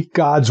speak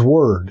God's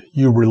word,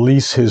 you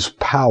release his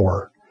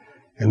power.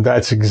 And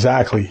that's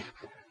exactly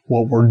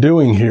what we're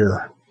doing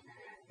here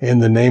in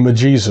the name of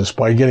Jesus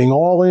by getting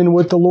all in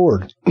with the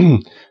Lord.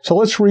 So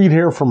let's read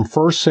here from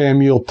 1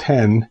 Samuel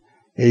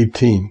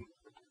 10:18.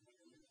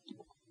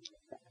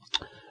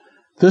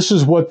 This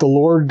is what the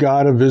Lord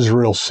God of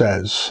Israel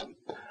says.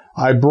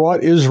 I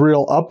brought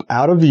Israel up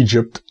out of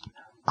Egypt.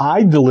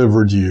 I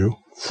delivered you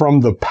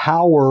from the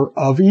power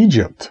of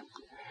Egypt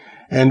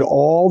and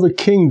all the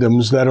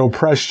kingdoms that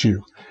oppressed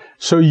you.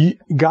 So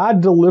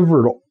God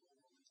delivered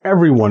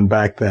everyone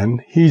back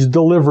then. He's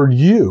delivered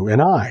you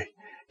and I.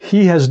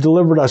 He has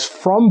delivered us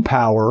from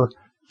power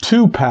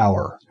to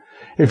power.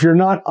 If you're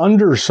not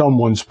under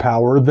someone's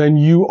power, then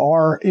you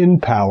are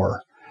in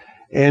power.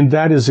 And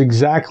that is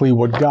exactly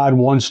what God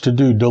wants to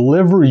do,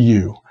 deliver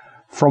you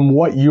from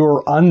what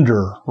you're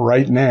under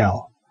right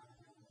now.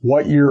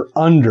 What you're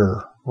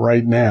under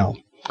right now.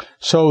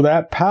 So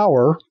that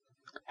power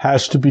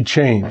has to be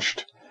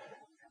changed.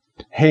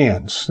 The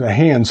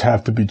hands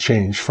have to be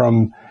changed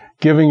from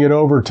giving it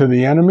over to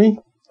the enemy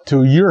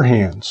to your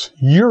hands.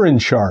 You're in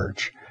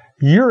charge.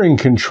 You're in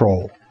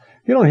control.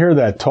 You don't hear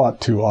that taught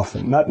too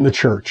often, not in the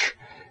church.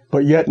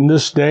 But yet in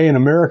this day in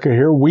America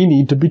here, we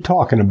need to be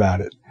talking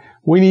about it.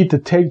 We need to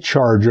take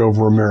charge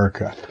over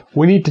America.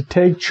 We need to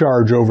take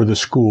charge over the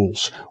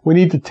schools. We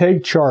need to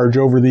take charge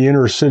over the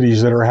inner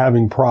cities that are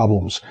having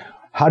problems.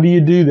 How do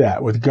you do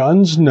that? With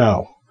guns?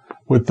 No.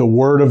 With the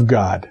Word of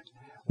God.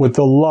 With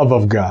the love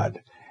of God.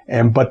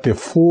 But the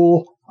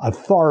full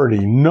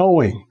authority,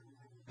 knowing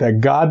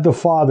that God the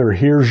Father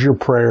hears your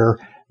prayer,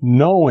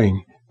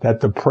 knowing that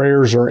the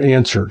prayers are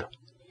answered.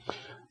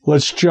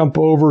 Let's jump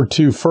over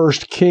to 1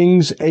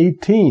 Kings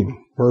 18,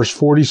 verse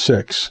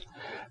 46.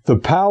 The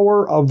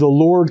power of the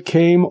Lord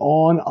came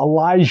on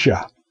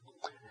Elijah,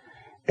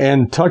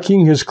 and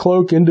tucking his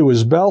cloak into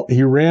his belt,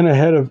 he ran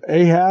ahead of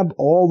Ahab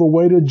all the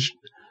way to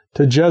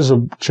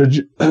Jezreel.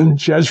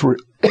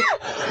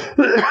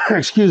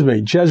 Excuse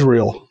me,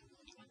 Jezreel.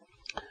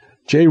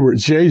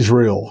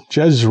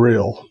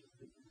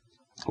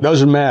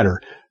 Doesn't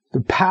matter.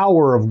 The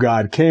power of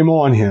God came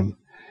on him.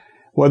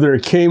 Whether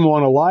it came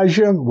on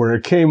Elijah, whether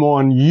it came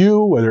on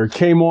you, whether it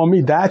came on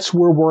me, that's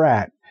where we're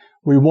at.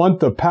 We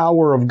want the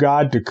power of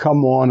God to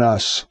come on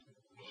us.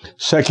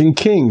 2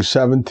 Kings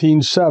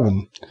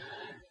 17:7.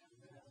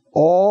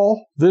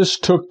 All this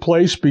took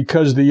place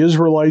because the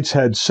Israelites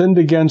had sinned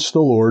against the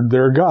Lord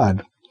their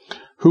God,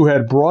 who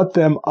had brought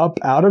them up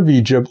out of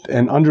Egypt,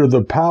 and under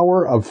the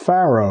power of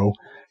Pharaoh,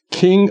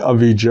 king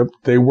of Egypt,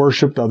 they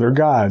worshipped other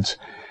gods.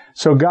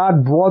 So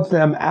God brought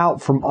them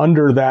out from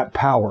under that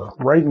power.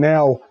 Right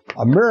now,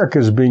 America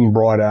is being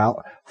brought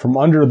out from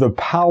under the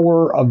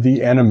power of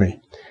the enemy.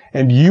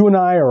 And you and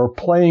I are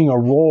playing a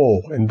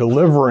role in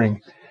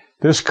delivering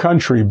this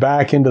country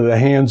back into the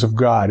hands of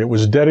God. It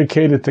was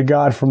dedicated to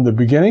God from the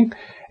beginning,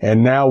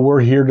 and now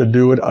we're here to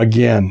do it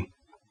again.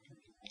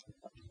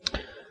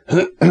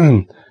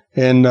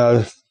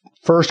 In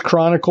 1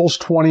 Chronicles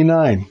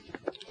 29.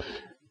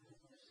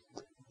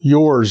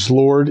 Yours,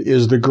 Lord,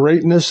 is the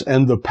greatness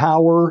and the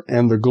power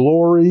and the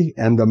glory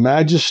and the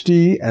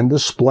majesty and the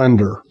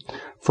splendor.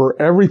 For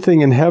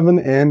everything in heaven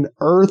and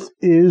earth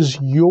is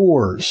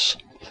yours.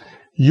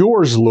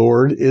 Yours,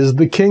 Lord, is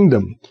the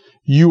kingdom.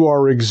 You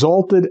are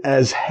exalted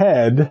as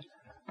head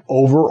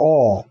over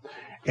all.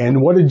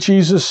 And what did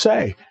Jesus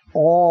say?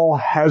 All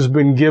has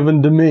been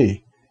given to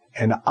me,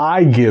 and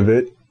I give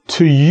it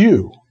to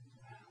you.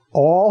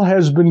 All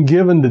has been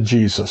given to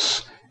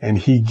Jesus, and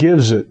he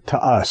gives it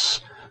to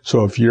us.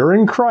 So if you're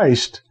in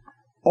Christ,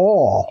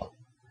 all,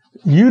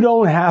 you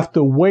don't have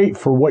to wait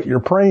for what you're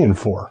praying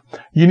for.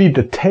 You need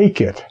to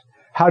take it.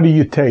 How do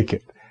you take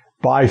it?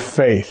 By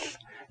faith.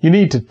 You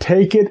need to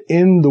take it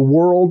in the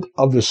world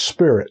of the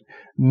Spirit,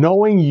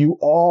 knowing you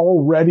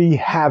already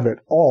have it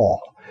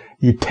all.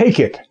 You take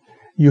it.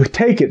 You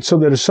take it so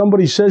that if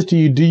somebody says to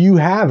you, do you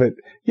have it?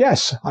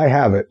 Yes, I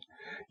have it.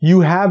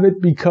 You have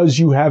it because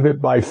you have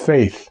it by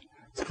faith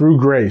through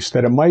grace,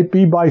 that it might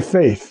be by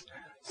faith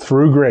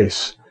through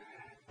grace.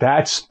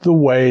 That's the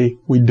way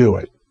we do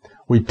it.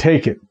 We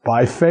take it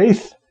by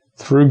faith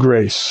through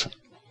grace.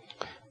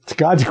 It's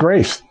God's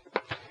grace,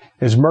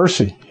 His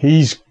mercy.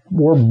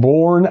 We're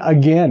born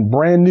again,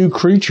 brand new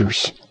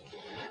creatures.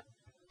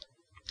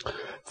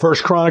 1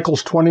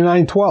 Chronicles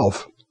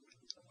 29:12.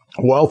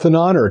 Wealth and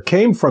honor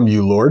came from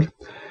you, Lord.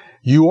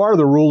 You are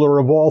the ruler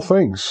of all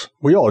things.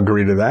 We all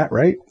agree to that,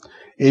 right?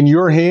 In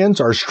your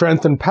hands are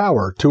strength and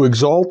power to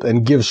exalt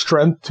and give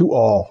strength to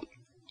all.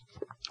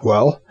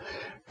 Well,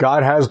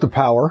 God has the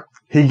power.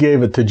 He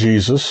gave it to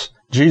Jesus.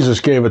 Jesus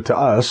gave it to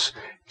us.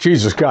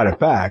 Jesus got it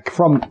back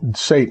from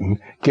Satan,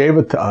 gave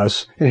it to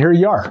us, and here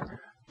you are.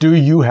 Do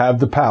you have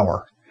the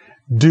power?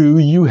 Do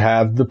you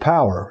have the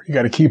power? You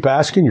got to keep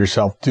asking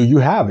yourself, do you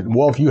have it?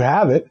 Well, if you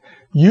have it,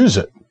 use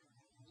it.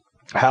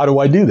 How do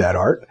I do that,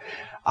 Art?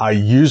 I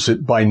use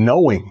it by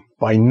knowing.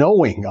 By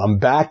knowing I'm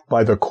backed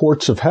by the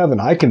courts of heaven.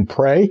 I can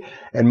pray,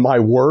 and my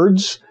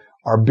words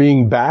are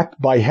being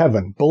backed by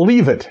heaven.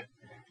 Believe it.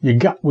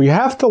 We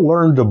have to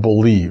learn to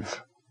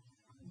believe.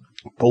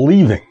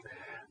 Believing.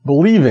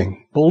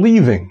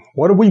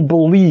 What do we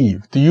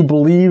believe? Do you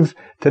believe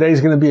today's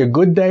going to be a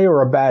good day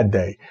or a bad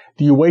day?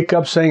 Do you wake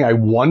up saying, I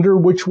wonder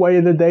which way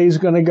the day is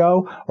going to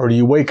go? Or do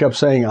you wake up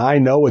saying, I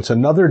know it's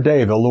another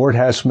day the Lord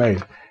has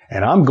made,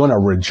 and I'm going to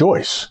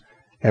rejoice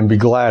and be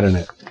glad in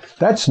it?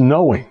 That's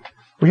knowing.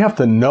 We have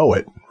to know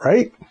it,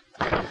 right?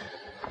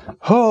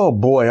 Oh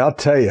boy, I'll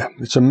tell you,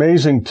 it's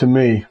amazing to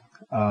me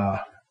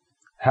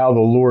how the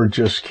Lord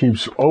just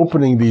keeps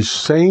opening these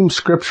same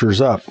scriptures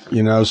up,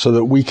 so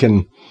that we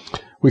can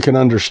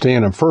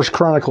understand them. 1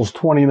 Chronicles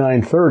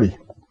 29:30.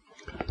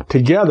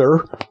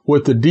 Together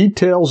with the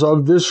details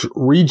of this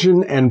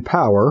region and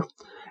power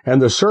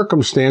and the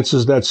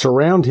circumstances that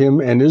surround him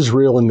and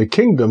Israel and the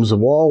kingdoms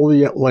of all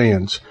the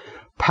lands,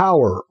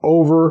 power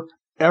over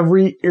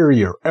every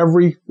area,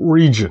 every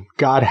region.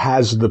 God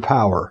has the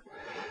power.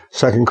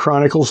 2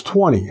 Chronicles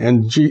 20.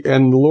 And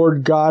the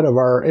Lord God of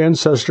our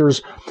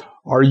ancestors,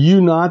 are you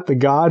not the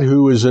God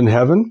who is in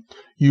heaven?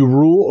 You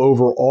rule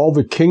over all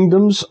the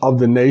kingdoms of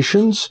the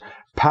nations.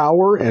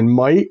 Power and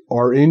might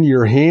are in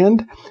your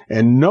hand,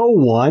 and no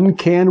one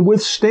can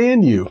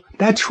withstand you.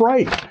 That's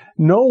right.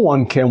 No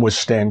one can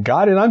withstand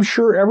God. And I'm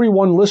sure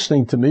everyone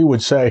listening to me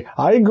would say,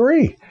 I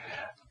agree.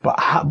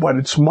 But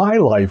it's my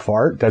life,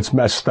 Art, that's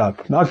messed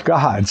up, not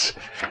God's.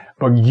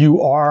 But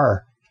you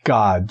are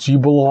God's. You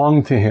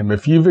belong to Him.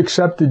 If you've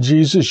accepted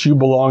Jesus, you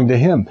belong to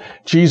Him.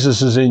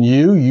 Jesus is in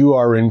you. You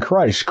are in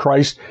Christ.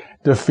 Christ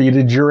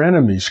defeated your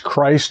enemies.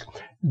 Christ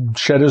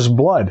shed His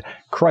blood.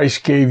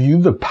 Christ gave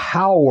you the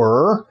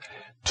power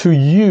to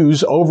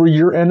use over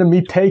your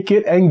enemy. Take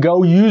it and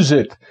go use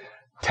it.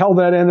 Tell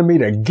that enemy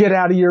to get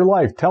out of your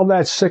life. Tell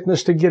that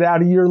sickness to get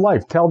out of your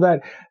life. Tell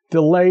that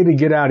delay to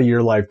get out of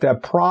your life,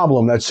 that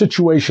problem, that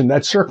situation,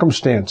 that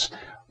circumstance.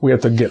 We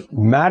have to get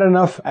mad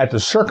enough at the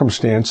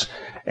circumstance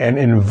and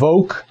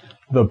invoke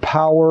the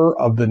power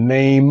of the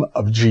name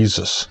of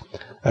Jesus.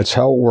 That's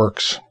how it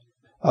works.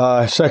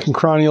 2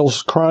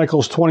 Chronicles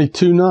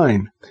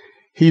 22:9.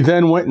 He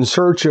then went in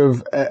search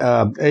of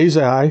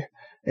Ahaziah,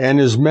 and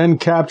his men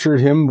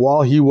captured him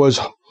while he was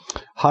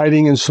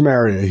hiding in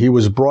Samaria. He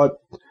was brought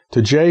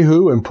to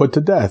Jehu and put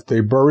to death.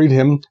 They buried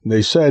him, and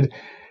they said,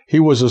 he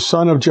was a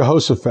son of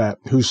Jehoshaphat,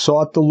 who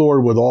sought the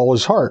Lord with all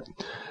his heart.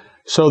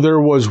 So there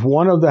was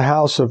one of the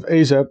house of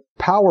Asa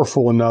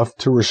powerful enough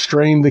to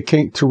retain the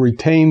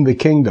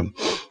kingdom.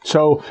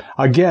 So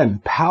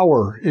again,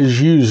 power is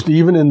used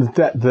even in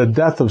the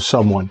death of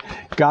someone.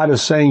 God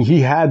is saying He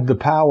had the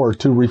power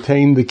to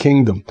retain the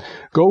kingdom.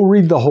 Go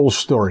read the whole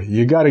story.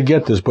 You got to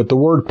get this. But the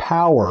word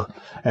power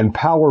and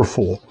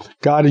powerful,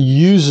 God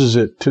uses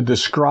it to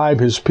describe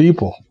His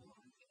people.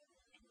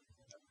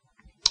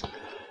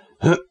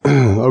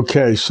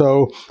 Okay,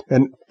 so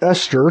in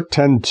Esther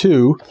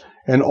 10:2,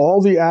 and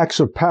all the acts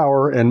of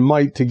power and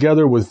might,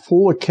 together with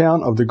full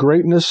account of the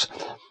greatness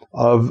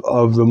of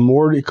the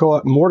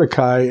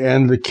Mordecai,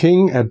 and the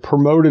king had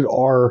promoted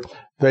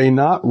they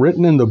not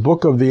written in the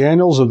book of the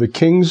annals of the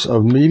kings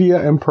of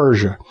Media and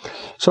Persia?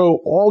 So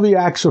all the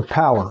acts of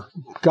power,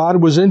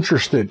 God was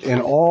interested in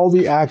all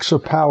the acts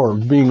of power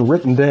being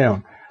written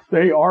down.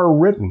 They are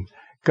written.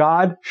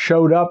 God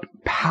showed up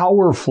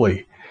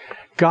powerfully.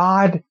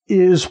 God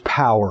is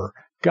power.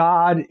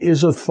 God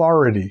is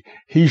authority.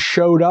 He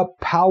showed up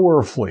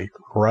powerfully,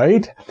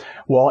 right?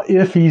 Well,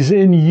 if he's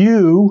in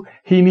you,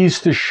 he needs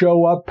to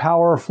show up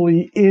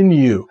powerfully in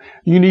you.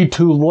 You need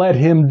to let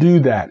him do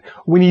that.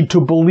 We need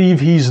to believe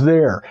he's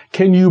there.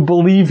 Can you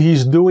believe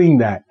he's doing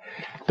that?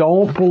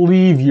 Don't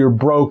believe you're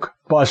broke,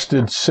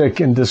 busted, sick,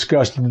 and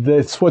disgusted.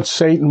 That's what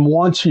Satan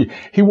wants you.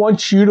 He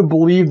wants you to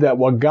believe that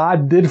what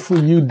God did for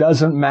you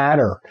doesn't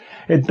matter.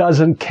 It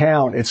doesn't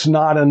count. It's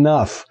not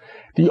enough.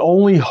 The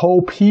only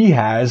hope he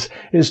has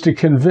is to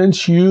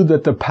convince you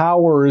that the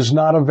power is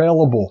not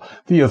available.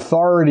 The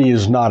authority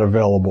is not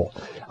available.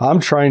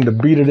 I'm trying to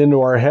beat it into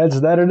our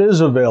heads that it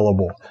is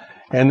available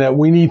and that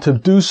we need to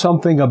do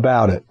something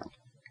about it.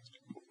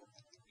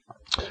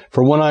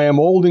 For when I am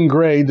old and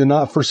gray, do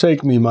not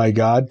forsake me, my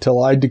God,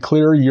 till I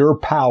declare your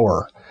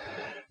power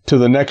to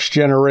the next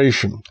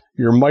generation,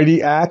 your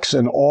mighty acts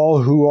and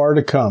all who are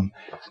to come.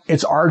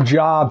 It's our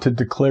job to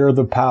declare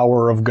the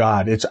power of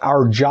God. It's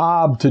our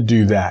job to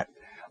do that.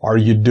 Are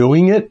you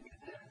doing it?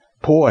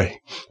 Boy,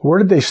 where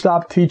did they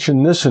stop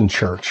teaching this in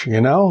church?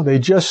 They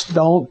just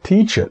don't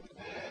teach it.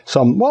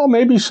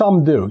 Maybe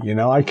some do.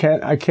 I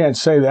can't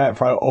say that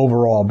for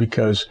overall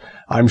because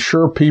I'm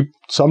sure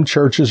some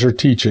churches are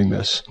teaching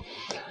this.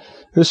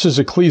 This is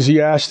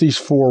Ecclesiastes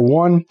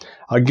 4:1.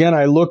 Again,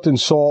 I looked and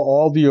saw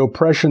all the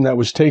oppression that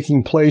was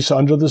taking place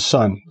under the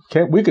sun.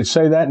 We could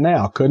say that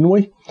now, couldn't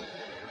we?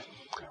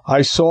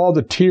 I saw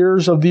the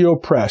tears of the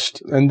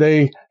oppressed, and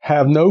they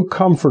have no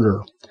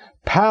comforter.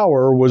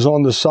 Power was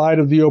on the side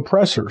of the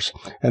oppressors,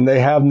 and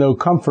they have no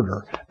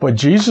comforter. But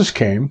Jesus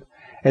came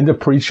and to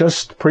preach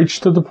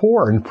to the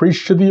poor, and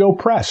preach to the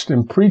oppressed,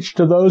 and preach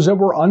to those that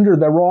were under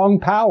the wrong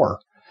power.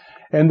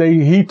 And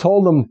he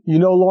told them, you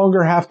no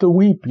longer have to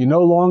weep. You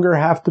no longer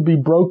have to be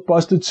broke,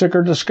 busted, sick,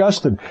 or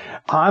disgusted.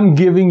 I'm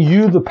giving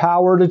you the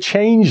power to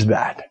change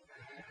that.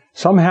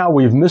 Somehow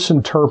we've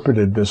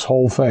misinterpreted this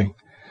whole thing.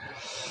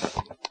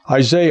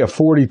 Isaiah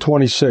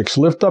 40:26,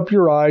 lift up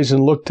your eyes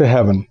and look to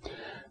heaven.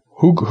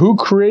 Who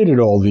created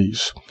all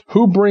these?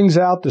 Who brings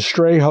out the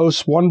stray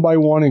hosts one by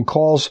one and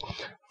calls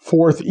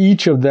forth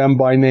each of them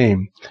by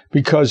name?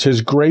 Because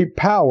his great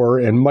power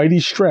and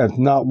mighty strength,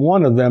 not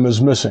one of them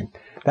is missing.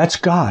 That's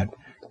God.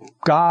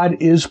 God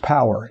is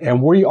power.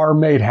 And we are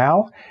made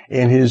how?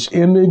 In his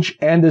image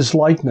and his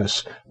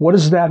likeness. What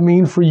does that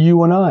mean for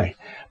you and I?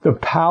 The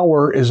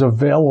power is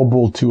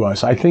available to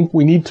us. I think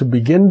we need to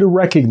begin to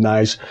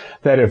recognize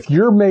that if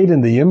you're made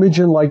in the image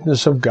and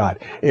likeness of God,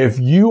 if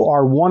you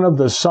are one of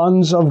the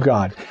sons of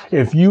God,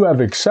 if you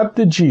have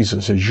accepted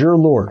Jesus as your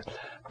Lord,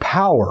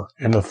 power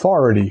and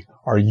authority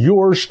are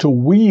yours to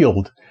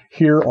wield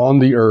here on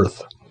the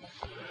earth.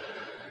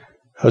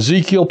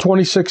 Ezekiel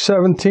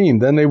 26:17,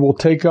 then they will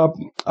take up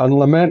a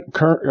lament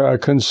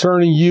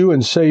concerning you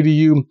and say to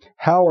you,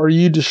 how are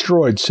you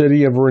destroyed,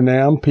 city of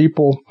renown,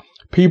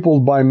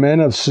 peopled by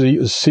men of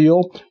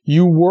seal?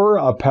 You were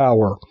a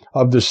power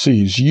of the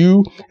seas,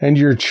 you and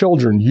your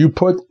children. You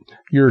put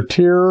your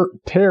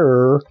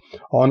terror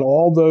on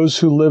all those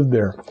who live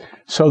there.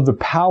 So the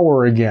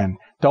power again.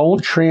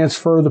 Don't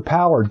transfer the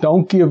power.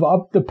 Don't give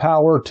up the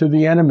power to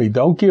the enemy.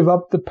 Don't give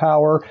up the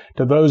power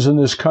to those in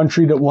this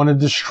country that want to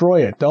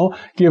destroy it. Don't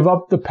give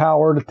up the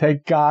power to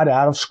take God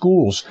out of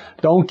schools.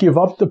 Don't give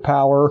up the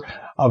power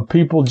of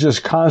people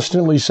just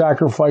constantly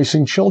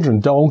sacrificing children.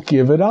 Don't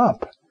give it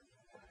up.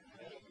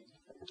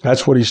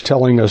 That's what he's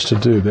telling us to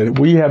do, that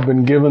we have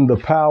been given the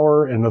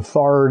power and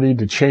authority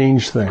to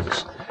change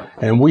things,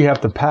 and we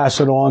have to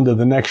pass it on to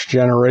the next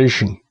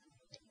generation.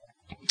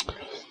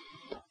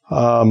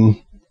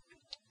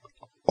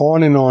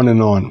 On and on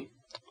and on.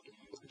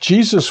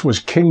 Jesus was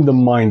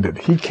kingdom-minded.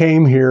 He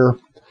came here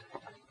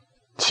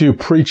to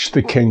preach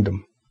the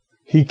kingdom.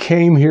 He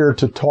came here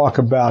to talk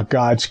about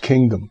God's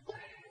kingdom.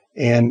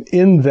 And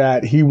in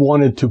that, he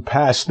wanted to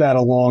pass that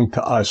along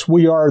to us.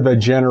 We are the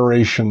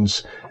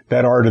generations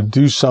that are to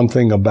do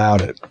something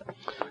about it.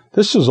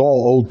 This is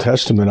all Old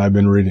Testament I've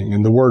been reading,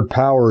 and the word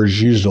power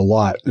is used a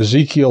lot.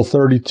 Ezekiel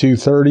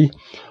 32:30.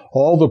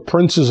 All the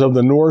princes of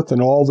the north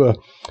and all the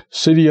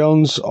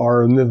Sidonians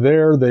are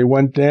there. They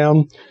went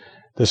down,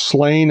 the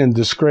slain and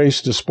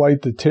disgraced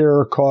despite the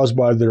terror caused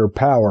by their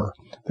power.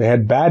 They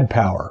had bad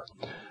power.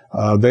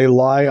 They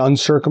lie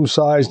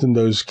uncircumcised, and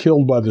those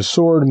killed by the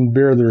sword and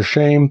bear their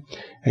shame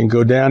and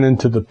go down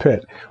into the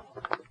pit.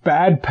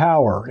 Bad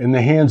power in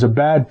the hands of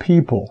bad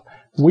people.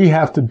 We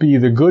have to be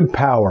the good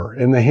power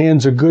in the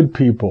hands of good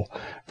people.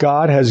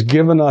 God has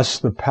given us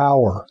the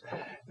power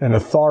and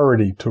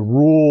authority to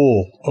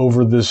rule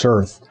over this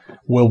earth.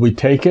 Will we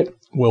take it?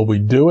 Will we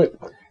do it?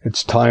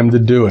 It's time to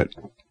do it.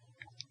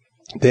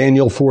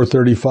 Daniel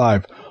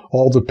 4:35.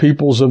 All the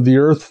peoples of the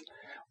earth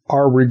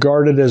are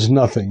regarded as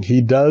nothing.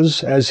 He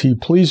does as he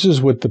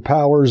pleases with the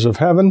powers of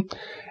heaven,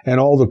 and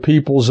all the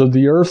peoples of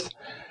the earth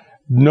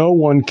no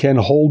one can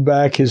hold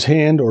back his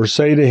hand or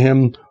say to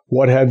him,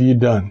 what have you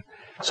done?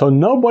 So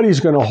nobody's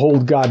going to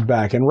hold God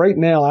back. And right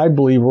now, I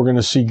believe we're going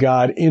to see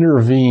God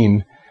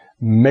intervene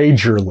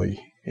majorly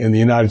in the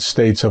United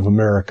States of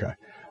America.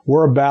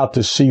 We're about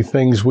to see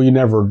things we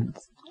never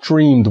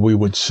dreamed we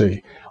would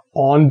see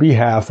on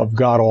behalf of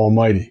God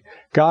Almighty.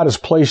 God has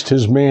placed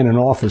his man in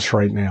office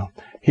right now.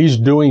 He's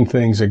doing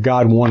things that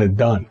God wanted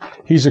done.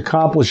 He's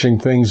accomplishing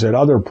things that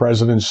other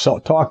presidents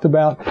talked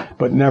about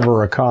but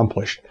never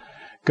accomplished.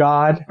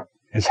 God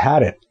has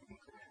had it.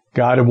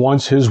 God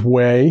wants his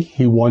way.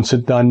 He wants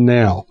it done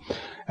now.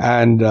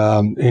 And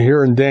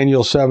here in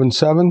Daniel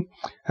 7:7,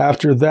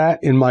 after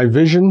that, in my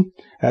vision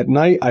at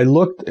night, I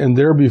looked, and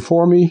there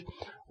before me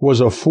was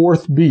a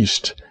fourth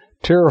beast,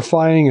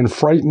 terrifying and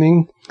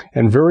frightening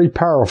and very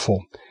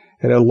powerful.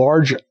 It had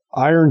large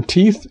iron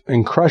teeth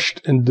and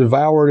crushed and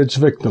devoured its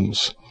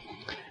victims.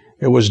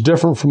 It was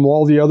different from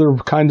all the other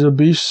kinds of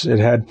beasts. It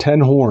had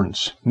 10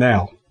 horns.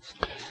 Now,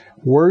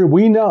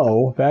 we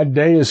know that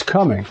day is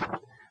coming,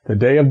 the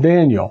day of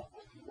Daniel,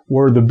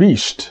 where the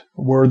beast,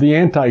 where the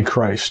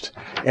Antichrist.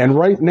 And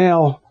right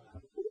now,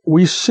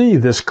 we see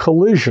this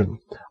collision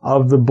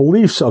of the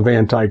beliefs of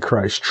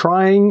Antichrist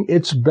trying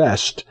its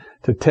best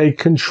to take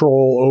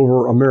control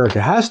over America.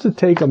 It has to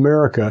take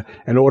America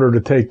in order to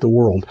take the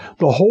world.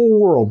 The whole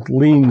world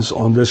leans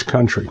on this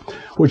country,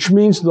 which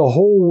means the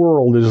whole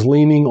world is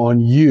leaning on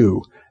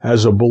you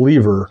as a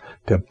believer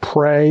to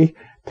pray,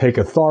 take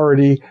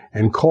authority,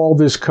 and call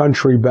this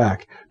country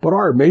back. But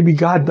Art, maybe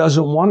God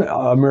doesn't want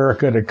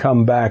America to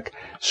come back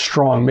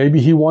strong. Maybe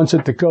he wants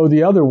it to go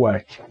the other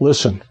way.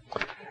 Listen,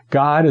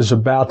 God is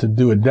about to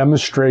do a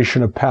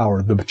demonstration of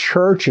power. The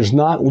church is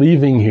not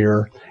leaving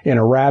here in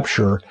a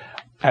rapture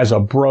as a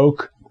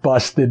broke,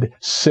 busted,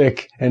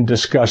 sick, and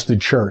disgusted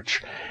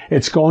church.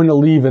 It's going to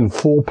leave in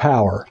full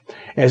power.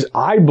 As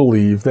I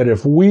believe that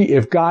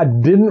if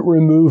God didn't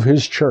remove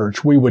his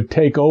church, we would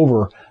take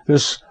over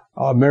this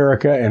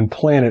America and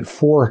planet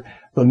for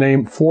the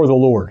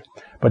Lord.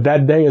 But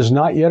that day has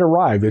not yet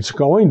arrived. It's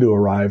going to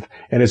arrive,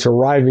 and it's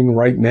arriving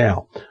right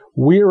now.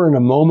 We are in a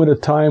moment of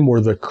time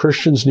where the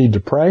Christians need to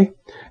pray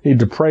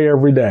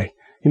every day.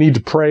 You need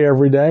to pray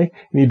every day.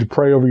 You need to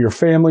pray over your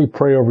family,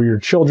 pray over your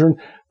children,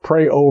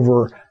 pray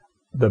over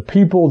the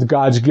people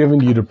God's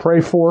given you to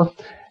pray for,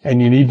 and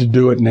you need to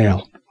do it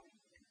now.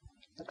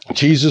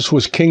 Jesus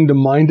was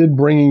kingdom-minded,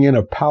 bringing in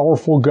a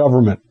powerful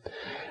government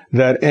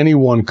that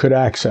anyone could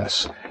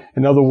access.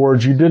 In other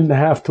words, you didn't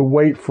have to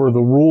wait for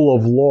the rule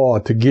of law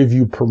to give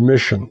you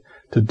permission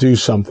to do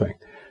something.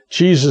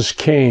 Jesus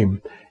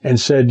came and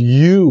said,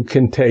 you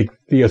can take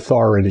the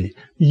authority.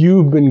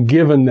 You've been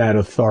given that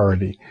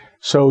authority.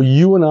 So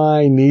you and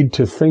I need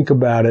to think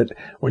about it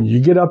when you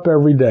get up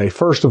every day.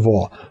 First of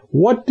all,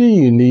 what do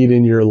you need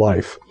in your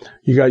life?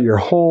 You got your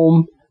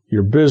home,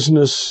 your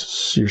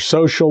business, your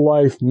social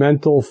life,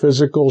 mental,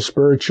 physical,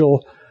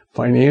 spiritual,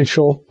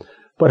 financial.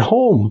 But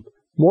home,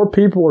 more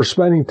people are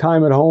spending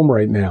time at home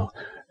right now.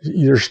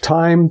 There's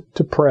time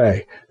to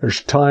pray.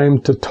 There's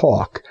time to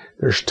talk.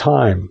 There's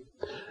time.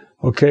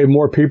 Okay,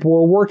 more people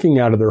are working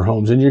out of their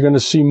homes, and you're going to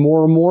see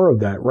more and more of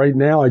that. Right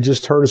now, I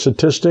just heard a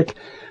statistic,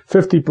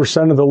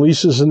 50% of the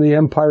leases in the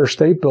Empire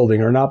State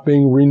Building are not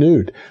being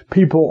renewed.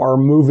 People are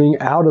moving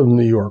out of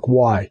New York.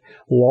 Why?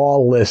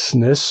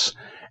 Lawlessness,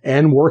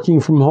 and working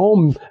from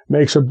home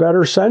makes a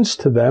better sense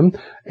to them,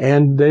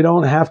 and they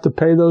don't have to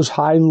pay those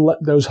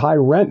high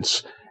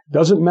rents. It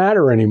doesn't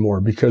matter anymore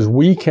because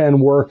we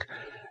can work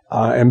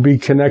and be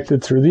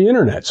connected through the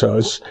internet. So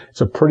it's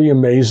a pretty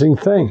amazing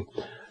thing.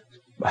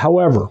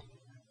 However,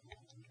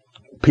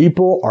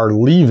 people are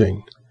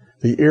leaving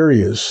the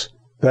areas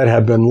that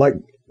have been let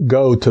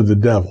go to the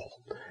devil.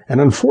 And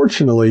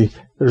unfortunately,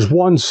 there's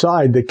one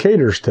side that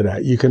caters to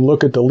that. You can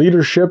look at the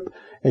leadership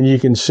and you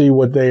can see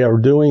what they are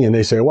doing, and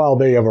they say, well,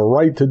 they have a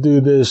right to do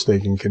this. They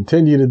can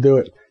continue to do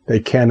it. They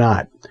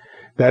cannot.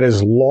 That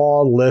is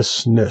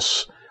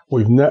lawlessness.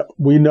 We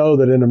know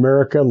that in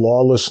America,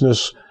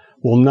 lawlessness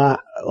will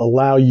not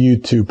allow you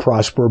to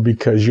prosper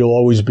because you'll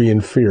always be in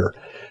fear.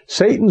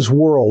 Satan's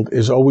world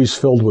is always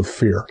filled with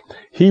fear.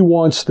 He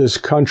wants this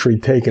country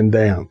taken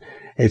down.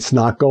 It's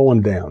not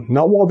going down.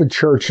 Not while the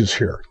church is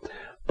here.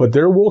 But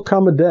there will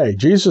come a day.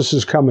 Jesus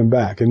is coming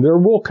back. And there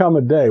will come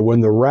a day when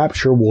the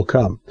rapture will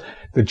come.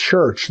 The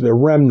church, the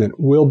remnant,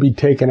 will be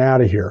taken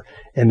out of here.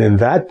 And in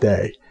that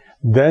day,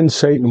 then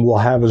Satan will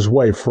have his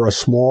way for a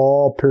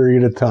small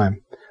period of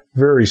time.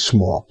 Very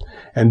small.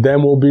 And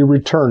then we'll be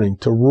returning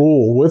to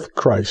rule with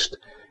Christ.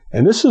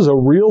 And this is a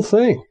real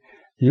thing.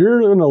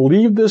 You're going to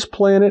leave this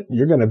planet.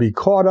 You're going to be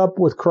caught up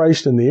with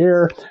Christ in the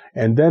air.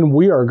 And then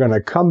we are going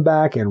to come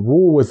back and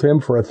rule with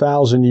him for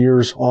 1,000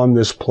 years on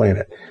this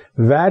planet.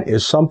 That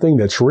is something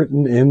that's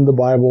written in the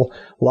Bible.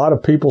 A lot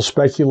of people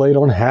speculate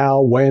on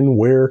how, when,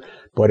 where,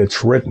 but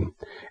it's written.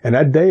 And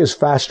that day is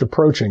fast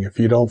approaching. If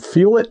you don't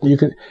feel it,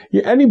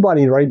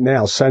 anybody right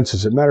now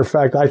senses it. Matter of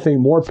fact, I think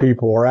more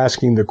people are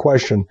asking the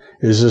question,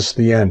 is this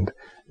the end?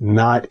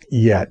 Not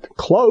yet.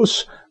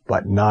 Close,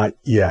 but not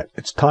yet.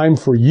 It's time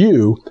for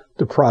you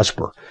to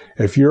prosper.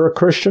 If you're a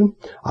Christian,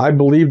 I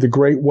believe the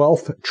great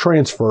wealth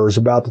transfer is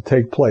about to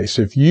take place.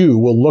 If you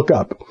will look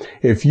up,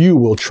 if you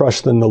will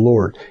trust in the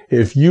Lord,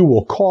 if you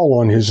will call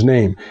on His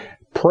name,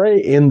 pray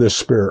in the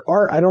Spirit.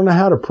 Art, I don't know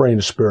how to pray in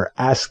the Spirit.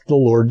 Ask the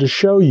Lord to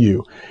show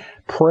you.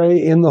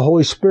 Pray in the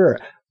Holy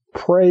Spirit.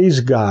 Praise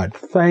God.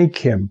 Thank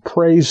Him.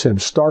 Praise Him.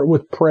 Start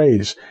with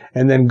praise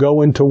and then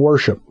go into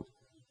worship.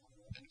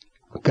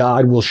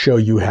 God will show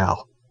you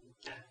how.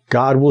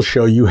 God will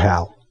show you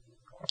how.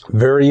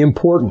 Very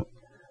important.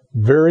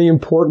 Very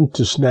important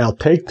to now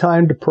take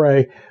time to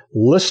pray.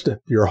 List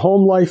your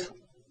home life.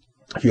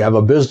 If you have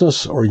a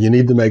business or you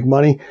need to make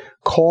money,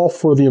 call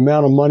for the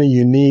amount of money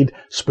you need.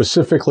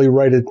 Specifically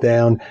write it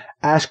down.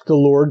 Ask the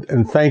Lord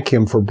and thank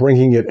Him for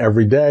bringing it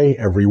every day,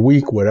 every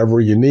week, whatever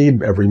you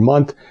need, every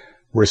month.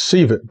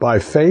 Receive it by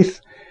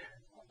faith.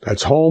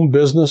 That's home,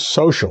 business,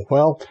 social.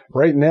 Well,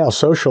 right now,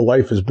 social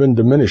life has been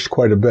diminished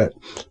quite a bit.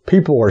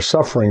 People are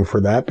suffering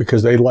for that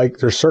because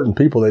there's certain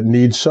people that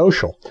need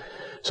social.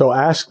 So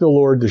ask the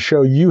Lord to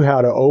show you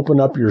how to open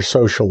up your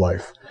social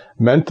life.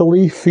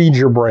 Mentally, feed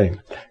your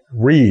brain.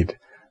 Read,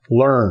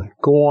 learn,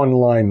 go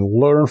online,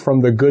 learn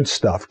from the good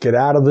stuff. Get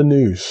out of the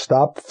news.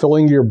 Stop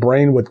filling your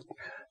brain with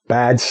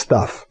bad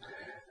stuff.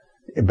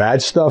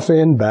 Bad stuff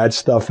in, bad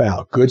stuff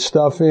out. Good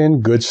stuff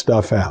in, good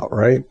stuff out,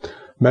 right?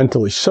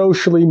 Mentally,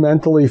 socially,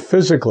 mentally,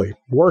 physically.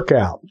 Work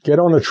out. Get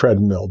on a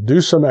treadmill.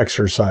 Do some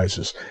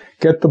exercises.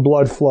 Get the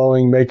blood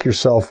flowing. Get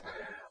yourself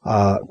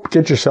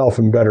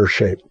in better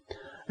shape.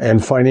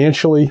 And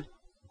financially,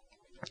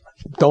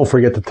 don't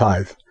forget to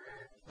tithe.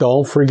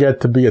 Don't forget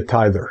to be a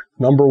tither.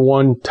 Number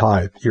one,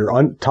 tithe.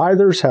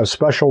 Tithers have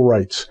special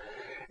rights.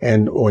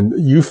 And when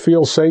you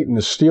feel Satan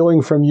is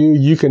stealing from you,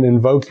 you can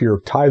invoke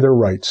your tither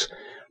rights.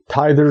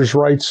 Tither's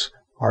rights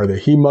are that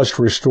he must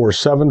restore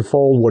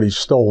sevenfold what he's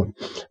stolen.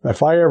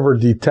 If I ever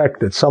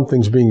detect that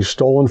something's being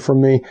stolen from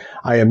me,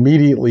 I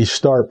immediately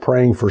start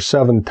praying for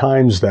 7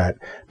 times that,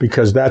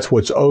 because that's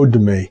what's owed to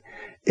me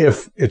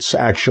if it's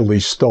actually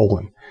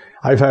stolen.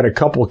 I've had a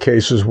couple of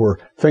cases where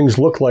things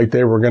looked like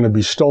they were going to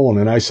be stolen,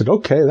 and I said,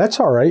 okay, that's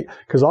all right,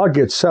 because I'll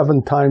get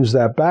 7 times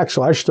that back.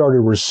 So I started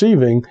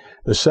receiving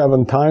the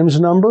 7 times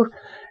number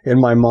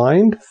in my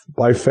mind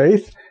by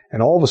faith,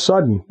 and all of a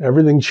sudden,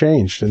 everything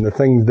changed and the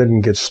thing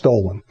didn't get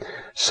stolen.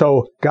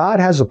 So God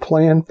has a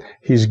plan.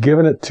 He's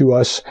given it to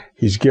us.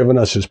 He's given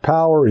us His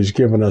power. He's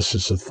given us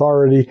His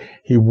authority.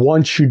 He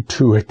wants you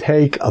to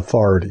take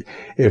authority.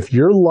 If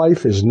your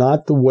life is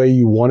not the way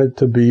you want it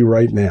to be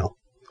right now,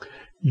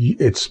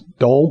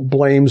 don't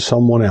blame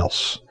someone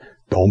else.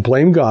 Don't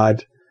blame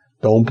God.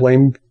 Don't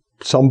blame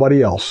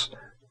somebody else.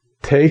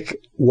 Take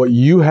what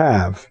you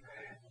have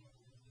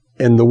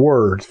in the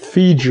Word.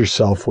 Feed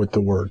yourself with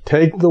the Word.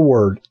 Take the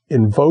Word.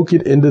 Invoke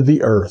it into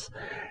the earth.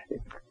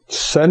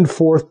 Send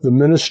forth the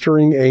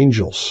ministering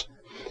angels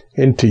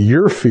into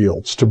your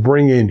fields to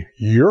bring in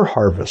your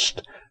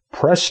harvest,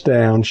 pressed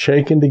down,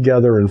 shaken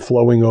together, and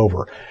flowing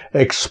over.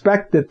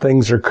 Expect that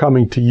things are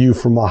coming to you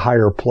from a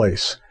higher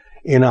place,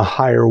 in a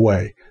higher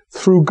way,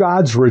 through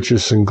God's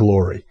riches and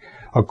glory.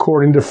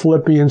 According to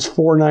Philippians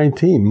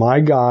 4:19, my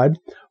God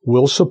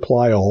will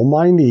supply all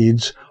my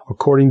needs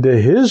according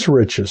to His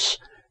riches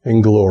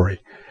and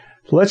glory.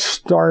 Let's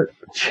start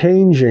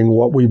changing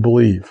what we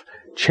believe.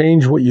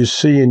 Change what you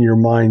see in your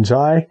mind's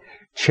eye.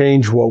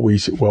 Change what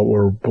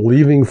we're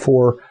believing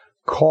for.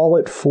 Call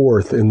it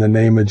forth in the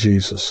name of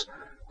Jesus.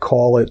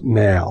 Call it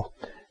now.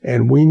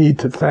 And we need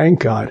to thank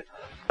God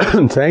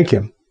and thank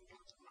Him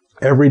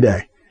every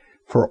day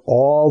for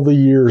all the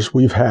years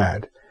we've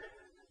had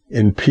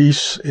in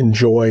peace, in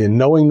joy, and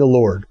knowing the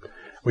Lord.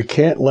 We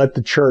can't let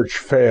the church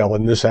fail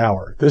in this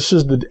hour. This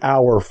is the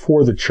hour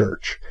for the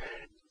church.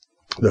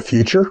 The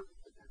future,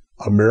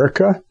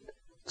 America,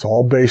 it's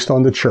all based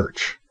on the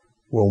church.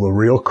 Will the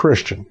real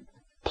Christian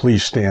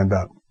please stand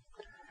up?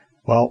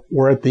 Well,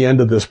 we're at the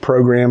end of this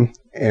program,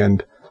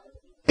 and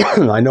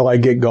I know I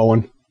get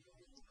going,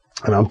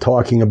 and I'm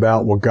talking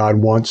about what God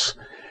wants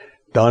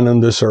done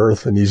on this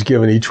earth, and He's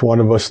given each one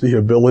of us the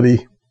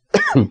ability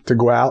to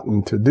go out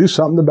and to do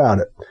something about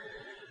it.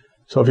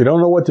 So if you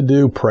don't know what to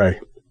do, pray.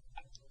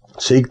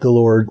 Seek the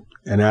Lord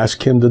and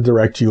ask Him to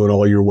direct you in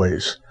all your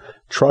ways.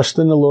 Trust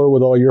in the Lord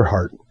with all your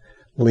heart.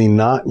 Lean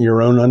not in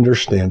your own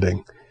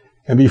understanding.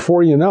 And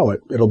before you know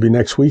it, it'll be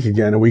next week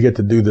again, and we get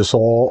to do this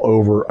all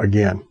over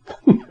again.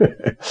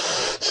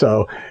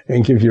 So,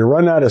 and if you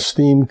run out of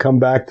steam, come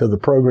back to the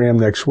program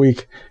next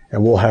week,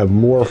 and we'll have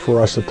more for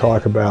us to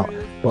talk about.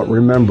 But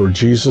remember,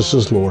 Jesus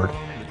is Lord.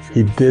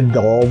 He did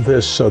all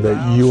this so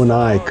that you and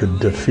I could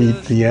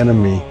defeat the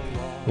enemy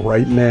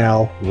right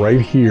now,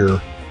 right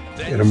here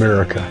in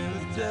America.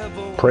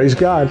 Praise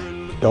God.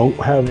 Don't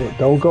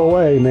go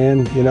away,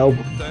 man,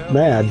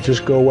 mad.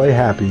 Just go away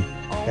happy.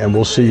 And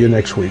we'll see you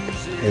next week.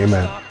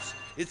 Amen.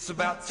 It's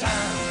about time.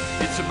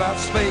 It's about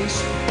space.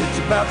 It's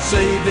about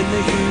saving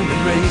the human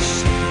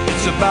race.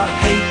 It's about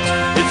hate.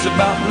 It's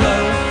about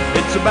love.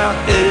 It's about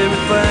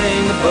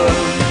everything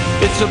above.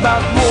 It's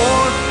about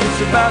war.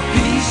 It's about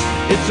peace.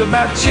 It's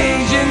about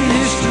changing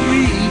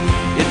history.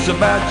 It's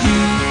about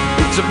you.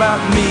 It's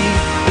about me,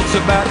 it's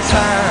about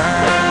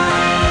time.